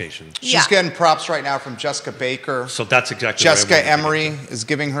on the location. She's getting props right now from Jessica Baker. So that's exactly Jessica what I wanted to Emery is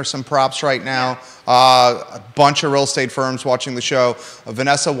giving her some props right now. A bunch of real estate firms watching the show.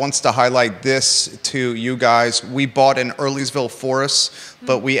 Vanessa wants to highlight this to you guys. We bought in Earlysville Forest,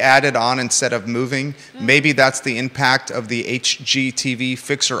 but we added on instead of moving. Maybe that's the impact of the HGTV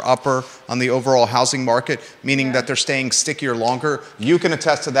fixer-upper on the overall housing market, meaning that they're staying stickier longer. You can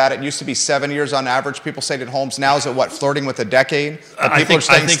attest to that. It used to be 7 years on average. People stayed at homes. Now is it what, flirting with a decade? I think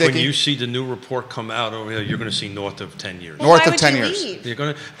sticky? when you see the new report come out over here, you're going to see north of 10 years. North of 10 years. You're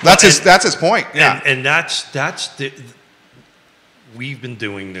going to. That's his point. Yeah. And that's the. We've been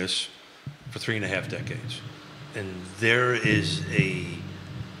doing this for 3.5 decades, and there is a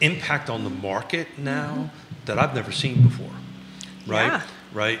impact on the market now that I've never seen before. Right. Yeah.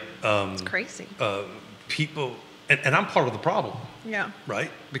 Right. It's crazy. People, and I'm part of the problem. Yeah.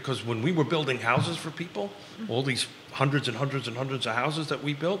 Right? Because when we were building houses for people, all these hundreds and hundreds and hundreds of houses that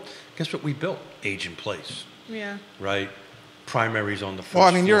we built, guess what we built? Age in place. Yeah. Right? Primaries on the first Well,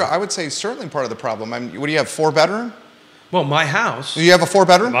 I mean, floor. I would say certainly part of the problem. I mean, what do you have, 4-bedroom? Well, my house. Do you have a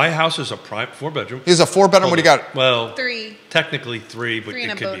 4-bedroom? My house is a 4-bedroom. Is a 4-bedroom? What do you got? Well, 3. Technically 3, but 3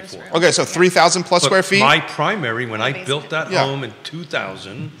 and it a could be bonus 4. room. Okay, so 3,000 plus But square feet? my primary, when I basement. built that Yeah. home in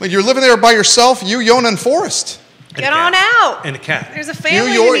 2000. Like, you're living there by yourself, you, Yonna, and Forrest. and Get a on cat. out. And a cat. There's a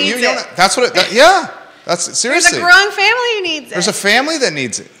family who needs it. Yonna. That's what yeah. That's There's seriously. a growing family who needs it. There's a family that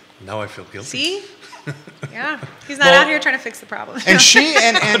needs it. Now I feel guilty. See? Yeah. He's not Well- out here trying to fix the problem. And she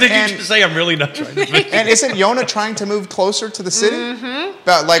Did you just say I'm really not trying to make and isn't Yonna trying to move closer to the city?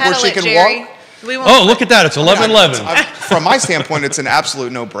 About, like, where Pedal she it, can Jerry. walk? We won't Oh, look at that. It's 11:11. From my standpoint, it's an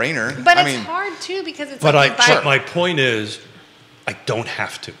absolute no-brainer. But I it's mean, hard too because it's But like you buy- but my point is, I don't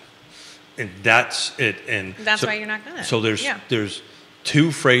have to, and that's it. And That's why you're not gonna. So there's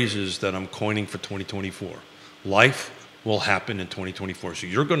 2 phrases that I'm coining for 2024. Life will happen in 2024. So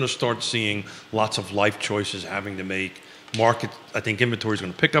you're going to start seeing lots of life choices having to make market, I think inventory is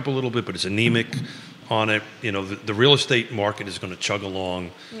going to pick up a little bit, but it's anemic on it. You know, the real estate market is going to chug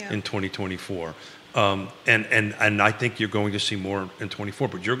along in 2024. And I think you're going to see more in 24,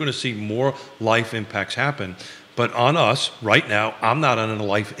 but you're going to see more life impacts happen. But on us right now, I'm not on a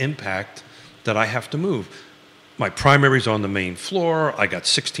life impact that I have to move. My primary's on the main floor. I got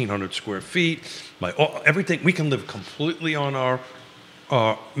 1,600 square feet. Everything, we can live completely on our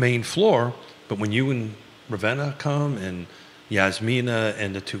main floor, but when you and Ravenna come and Yasmina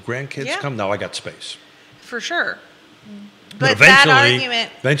and the 2 grandkids come, now I got space. For sure. But that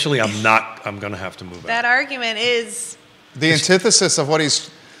argument... Eventually, I'm going to have to move out. That argument is... The antithesis of what he's...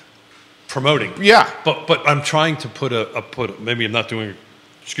 promoting. Yeah. But I'm trying to maybe I'm not doing,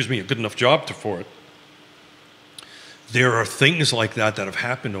 a good enough job for it. There are things like that have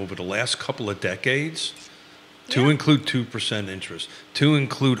happened over the last couple of decades to include 2% interest, to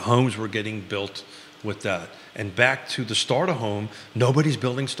include homes were getting built with that. And back to the starter home, nobody's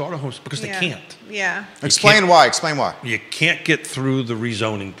building starter homes because they can't. Yeah. Explain why. You can't get through the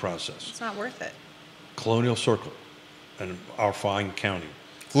rezoning process. It's not worth it. Colonial Circle and our fine county.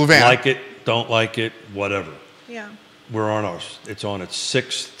 Louvain. Like it, don't like it, whatever. Yeah. We're on ours. It's on its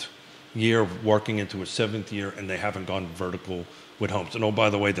 6th year of working into its 7th year, and they haven't gone vertical with homes. And oh, by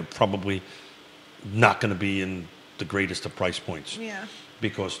the way, they're probably not going to be in the greatest of price points. Yeah.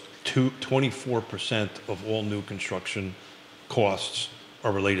 Because 24% of all new construction costs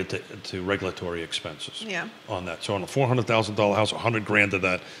are related to regulatory expenses. Yeah. On that. So on a $400,000 house, $100,000 of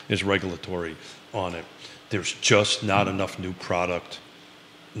that is regulatory on it. There's just not enough new product,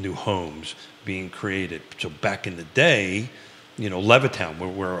 new homes being created. So back in the day, Levittown,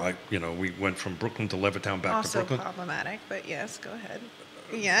 where we went from Brooklyn to Levittown back to Brooklyn. Also problematic, but yes, go ahead.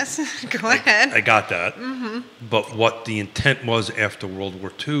 Yes, go ahead. I got that. Mm-hmm. But what the intent was after World War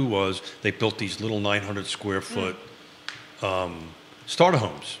II was they built these little 900 square foot starter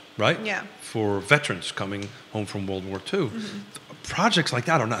homes, right? Yeah. For veterans coming home from World War II. Mm-hmm. Projects like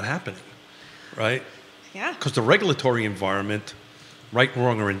that are not happening, right? Yeah. Because the regulatory environment, right,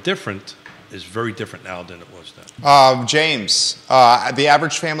 wrong, or indifferent, is very different now than it was then. James, the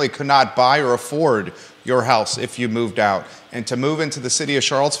average family could not buy or afford your house if you moved out. And to move into the city of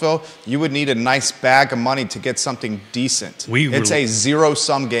Charlottesville, you would need a nice bag of money to get something decent. It's a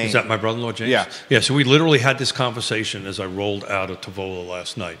zero-sum game. Is that my brother-in-law, James? Yeah. Yeah, so we literally had this conversation as I rolled out of Tavola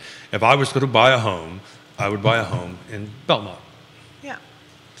last night. If I was going to buy a home, I would buy a home in Belmont. Yeah.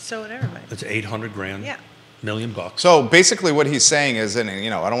 So would everybody. It's $800,000. Yeah. $1 million. So basically what he's saying is, and I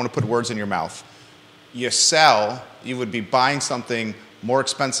don't want to put words in your mouth, you would be buying something more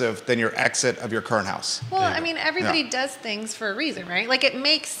expensive than your exit of your current house. Well, I mean, everybody does things for a reason, right? Like, it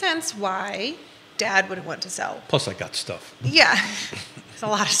makes sense why Dad would want to sell. Plus, I got stuff. Yeah. It's a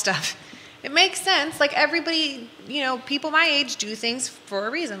lot of stuff. It makes sense. Like, everybody, people my age do things for a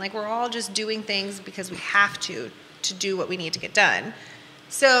reason. Like, we're all just doing things because we have to do what we need to get done.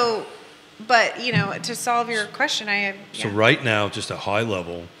 So, but, to solve your question, I have... So right now, just a high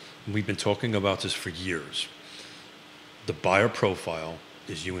level, we've been talking about this for years. The buyer profile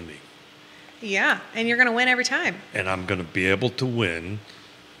is you and me. Yeah, and you're going to win every time. And I'm going to be able to win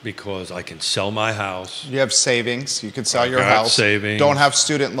because I can sell my house. You have savings. You can sell your house. Savings. Don't have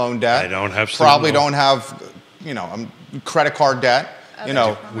student loan debt. I don't have student Probably loan. don't have, credit card debt.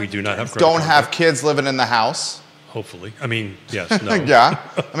 We do not have credit Don't card have debt. Kids living in the house. Hopefully. I mean, yes, no. Yeah.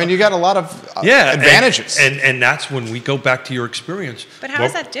 I mean, you got a lot of advantages. And that's when we go back to your experience. But how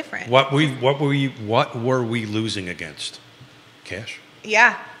is that different? What were we losing against? Cash.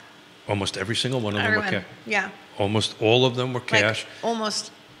 Yeah. Almost every single one of them were cash. Yeah. Almost all of them were cash.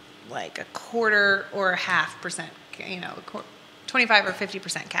 Almost like a quarter or a half percent, 25 or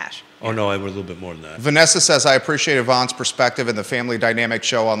 50% cash. Oh no, I would a little bit more than that. Vanessa says, I appreciate Yvonne's perspective and the family dynamic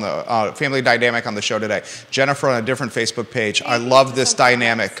show on the family dynamic on the show today. Jennifer on a different Facebook page. I love this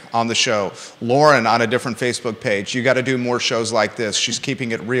dynamic on the show. Lauren on a different Facebook page. You got to do more shows like this. She's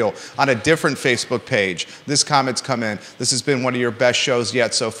keeping it real. On a different Facebook page, this comment's come in. This has been one of your best shows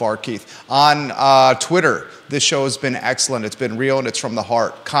yet so far, Keith. On Twitter, this show has been excellent. It's been real and it's from the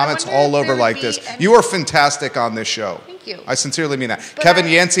heart. Comments all over like this. You are fantastic on this show. Thank you. I sincerely mean that. But Kevin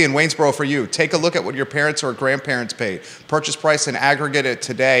Yancey in Waynesboro for you. Take a look at what your parents or grandparents paid. Purchase price and aggregate it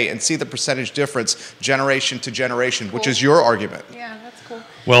today and see the percentage difference generation to generation, which is your argument. Yeah, that's cool.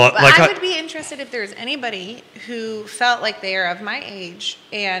 Well, but I would be interested if there's anybody who felt like they are of my age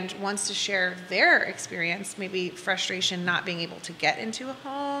and wants to share their experience, maybe frustration not being able to get into a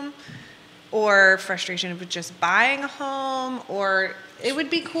home, or frustration with just buying a home, or it would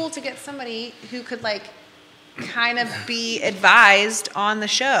be cool to get somebody who could kind of be advised on the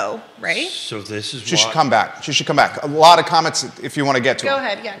show, right? So this is She should come back. She should come back. A lot of comments if you want to get to Go them.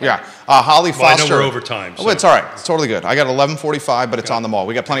 ahead, yeah. Go Yeah. ahead. Holly Well, I Foster. know we're over time. Oh, it's all right. It's totally good. I got 11:45, but it's on the mall.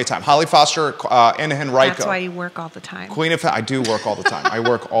 We got plenty of time. Holly Foster, Anna Henrico. That's why you work all the time. Queen of... I do work all the time. I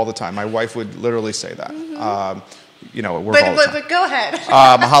work all the time. My wife would literally say that. You know, I work all the time. But go ahead.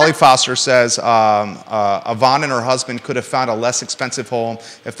 Holly Foster says, Yvonne and her husband could have found a less expensive home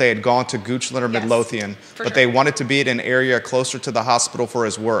if they had gone to Goochland or Yes, Midlothian, for but sure. they wanted to be in an area closer to the hospital for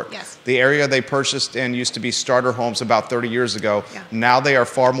his work. Yes. The area they purchased in used to be starter homes about 30 years ago. Yeah. Now they are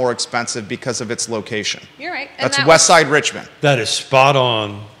far more expensive because of its location. You're right. And That's that West Side Richmond. That is spot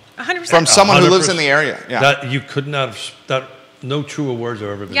on. 100%. From someone who lives in 100%. the area. Yeah. That you could not have. That no truer words have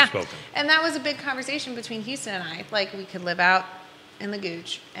ever been Yeah, spoken. and that was a big conversation between Houston and I. Like, we could live out in the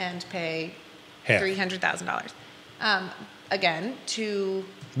Gooch and pay Half. $300,000. Again, to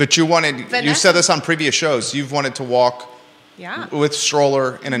But you wanted, you Vanessa. said this on previous shows, you've wanted to walk yeah, with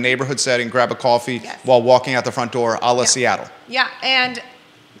stroller in a neighborhood setting, grab a coffee Yes. while walking out the front door, a la Yeah. Seattle. yeah, and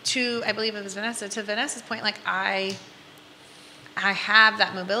to I believe it was Vanessa. To Vanessa's point, like I have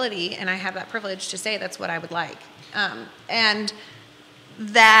that mobility and I have that privilege to say that's what I would like, and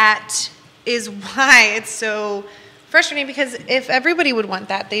that is why it's so frustrating, because if everybody would want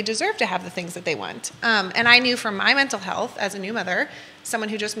that, they deserve to have the things that they want. And I knew from my mental health as a new mother, someone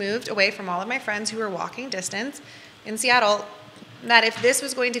who just moved away from all of my friends who were walking distance in Seattle, that if this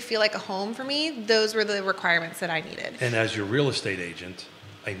was going to feel like a home for me, those were the requirements that I needed. And as your real estate agent,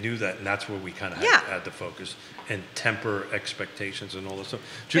 I knew that, and that's where we kind of Yeah. had to focus and temper expectations and all this stuff.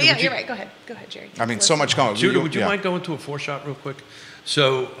 But Judah, yeah, would you- you're right. Go ahead, Jerry. I mean, so much going. Judah, would you mind going to a four-shot real quick?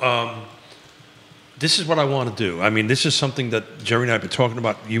 So this is what I want to do. I mean, this is something that Jerry and I have been talking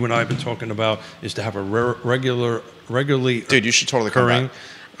about, you and I have been talking about, is to have a regularly Dude, you should totally come back.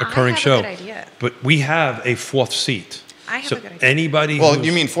 occurring I have a show. good idea. But we have a fourth seat. I have so a good idea. Anybody Well, who's-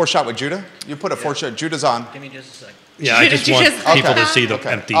 you mean four shot with Judah? You put a four shot. Judah's on. Give me just a second. Yeah, I just want Judah- people Okay. to see the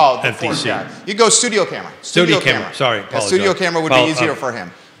Okay. empty, Oh, the empty fourth seat. guy. You go studio camera. Studio camera. Sorry, Yeah, studio apologize. camera would Well, be easier for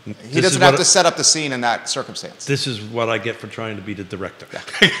him. He this doesn't is have what- to set up the scene in that circumstance. This is what I get for trying to be the director.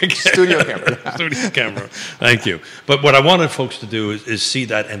 Studio camera. Studio camera. Thank you. But what I wanted folks to do is see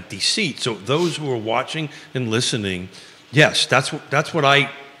that empty seat. So those who are watching and listening, yes, that's what I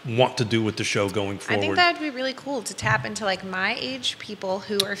want to do with the show going I forward. think that would be really cool to tap into like my age people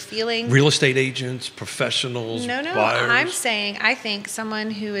who are feeling Real estate agents, professionals, No, buyers. I'm saying I think someone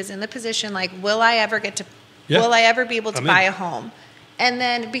who is in the position like, will I ever get to, Yeah. will I ever be able to I'm in. buy a home? And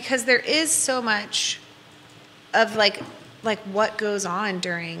then because there is so much of like what goes on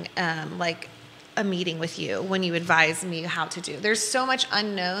during like a meeting with you when you advise me how to do. There's so much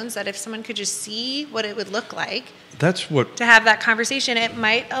unknowns that if someone could just see what it would look like That's what to have that conversation, it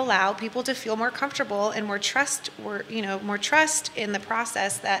might allow people to feel more comfortable and more trust in the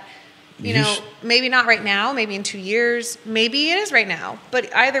process that, you know, maybe not right now, maybe in 2 years, maybe it is right now.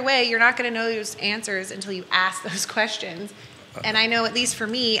 But either way, you're not going to know those answers until you ask those questions. And I know, at least for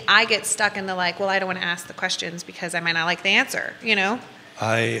me, I get stuck in the like, well, I don't want to ask the questions because I might not like the answer, you know?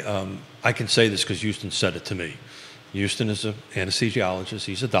 I can say this because Houston said it to me. Houston is an anesthesiologist.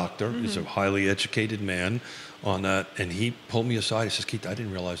 He's a doctor. Mm-hmm. He's a highly educated man on that. And he pulled me aside. He says, Keith, I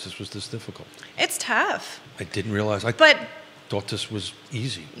didn't realize this was this difficult. It's tough. I didn't realize. I But thought this was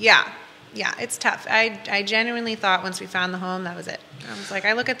easy. yeah, it's tough. I genuinely thought once we found the home, that was it. I was like,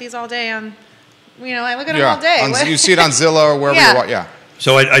 I look at these all day on, I look at them all day. You see it on Zillow or wherever Yeah. you want. Yeah.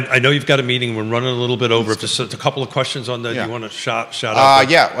 So I know you've got a meeting. We're running a little bit over. If there's a couple of questions on that Yeah. you want to shout out.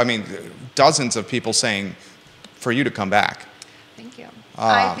 Yeah. I mean, dozens of people saying for you to come back. Thank you.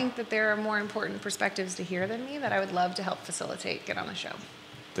 I think that there are more important perspectives to hear than me that I would love to help facilitate get on the show.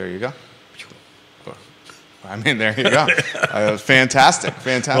 There you go. I mean, there you go. Fantastic.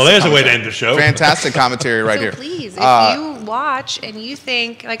 Well, there's a way to end the show. Fantastic commentary right so here. please, if you watch and you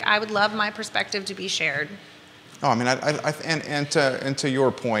think, like, I would love my perspective to be shared. No, I mean, and to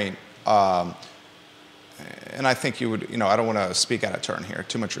your point, and I think you would, I don't want to speak out of turn here,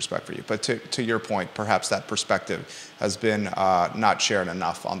 too much respect for you, but to your point, perhaps that perspective has been not shared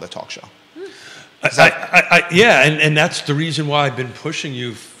enough on the talk show. And that's the reason why I've been pushing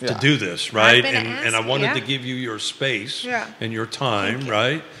you to Yeah. do this, right? been And I asked, wanted yeah. to give you your space Yeah. and your time, Thank you.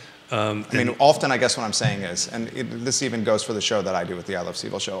 right? I mean, often I guess what I'm saying is, and this even goes for the show that I do with the I Love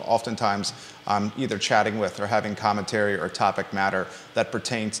CVille show, oftentimes I'm either chatting with or having commentary or topic matter that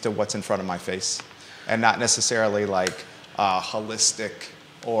pertains to what's in front of my face and not necessarily like holistic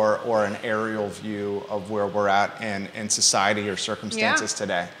or an aerial view of where we're at in society or circumstances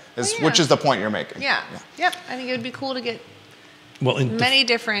today, yeah. which is the point you're making. Yeah. Yep. I think it would be cool to get well, many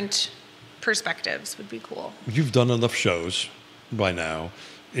different perspectives would be cool. You've done enough shows by now.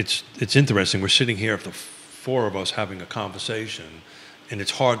 It's interesting. We're sitting here, the four of us, having a conversation, and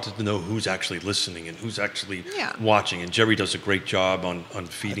it's hard to know who's actually listening and who's actually watching. And Jerry does a great job on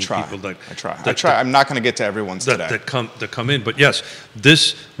feeding people. I try. I'm not going to get to everyone's today. That come in. But yes,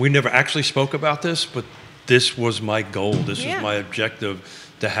 we never actually spoke about this, but this was my goal. This was my objective,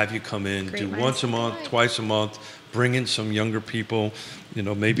 to have you come in, do once a month, twice a month, bring in some younger people.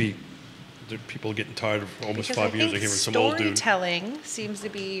 Maybe people are getting tired of almost 5 years of hearing some old dude. Storytelling seems to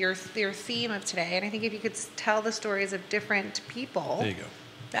be your theme of today, and I think if you could tell the stories of different people, there you go.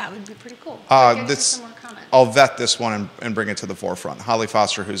 That would be pretty cool. Some more comments. I'll vet this one and bring it to the forefront. Holly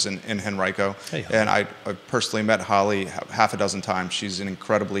Foster, who's in Henrico, and I personally met Holly half a dozen times. She's an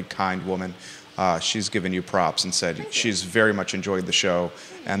incredibly kind woman. She's given you props and said she's very much enjoyed the show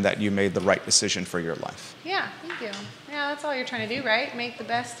and that you made the right decision for your life. Yeah, thank you. Yeah, that's all you're trying to do, right? Make the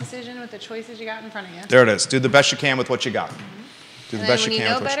best decision with the choices you got in front of you. There it is. Do the best you can with what you got. Do the best you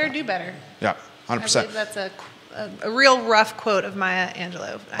can with what you got. When you know better, do better. Yeah, 100%. I believe that's a real rough quote of Maya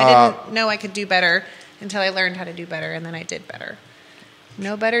Angelou. I didn't know I could do better until I learned how to do better, and then I did better.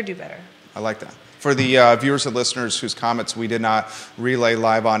 Know better, do better. I like that. For the viewers and listeners whose comments we did not relay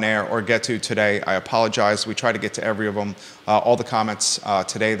live on air or get to today, I apologize. We try to get to every of them. All the comments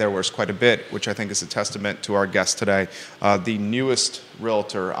today, there was quite a bit, which I think is a testament to our guest today. The newest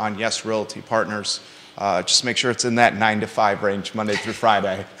realtor on Yes Realty Partners. Just make sure it's in that 9 to 5 range, Monday through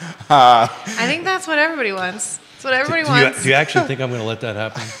Friday. I think that's what everybody wants. That's what everybody wants. Do you actually think I'm going to let that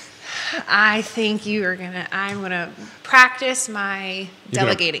happen? I think I'm going to practice my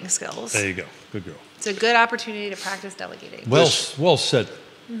delegating skills. There you go. Good girl. It's a good opportunity to practice delegating. Well said.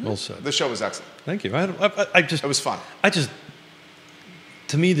 Mm-hmm. Well said. The show was excellent. Thank you. It was fun.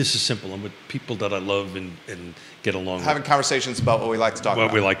 To me, this is simple. I'm with people that I love and get along with. Having conversations about what we like to talk about.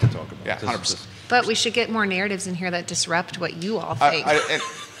 What we like to talk about. Yeah, 100%. But we should get more narratives in here that disrupt what you all think.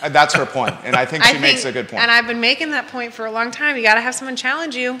 That's her point, and I think she makes a good point. And I've been making that point for a long time. You got to have someone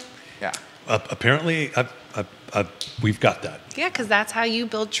challenge you. Yeah. Apparently, we've got that. Yeah, because that's how you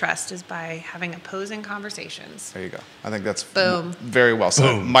build trust, is by having opposing conversations. There you go. I think that's Boom. Very well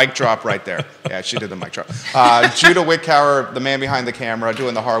said. Boom. Mic drop right there. Yeah, she did the mic drop. Judah Wickower, the man behind the camera,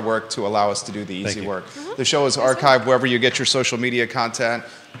 doing the hard work to allow us to do the easy work. Mm-hmm. The show is archived wherever you get your social media content.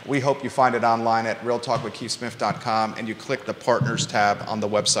 We hope you find it online at realtalkwithkeithsmith.com, and you click the Partners tab on the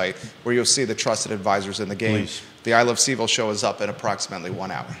website where you'll see the trusted advisors in the game. Please. The I Love CVille show is up in approximately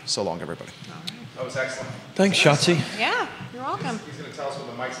 1 hour. So long, everybody. All right. That was excellent. Thanks, Shotzi. Yeah, you're welcome. He's going to tell us when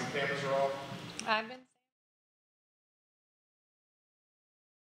the mics and cameras are off. I've been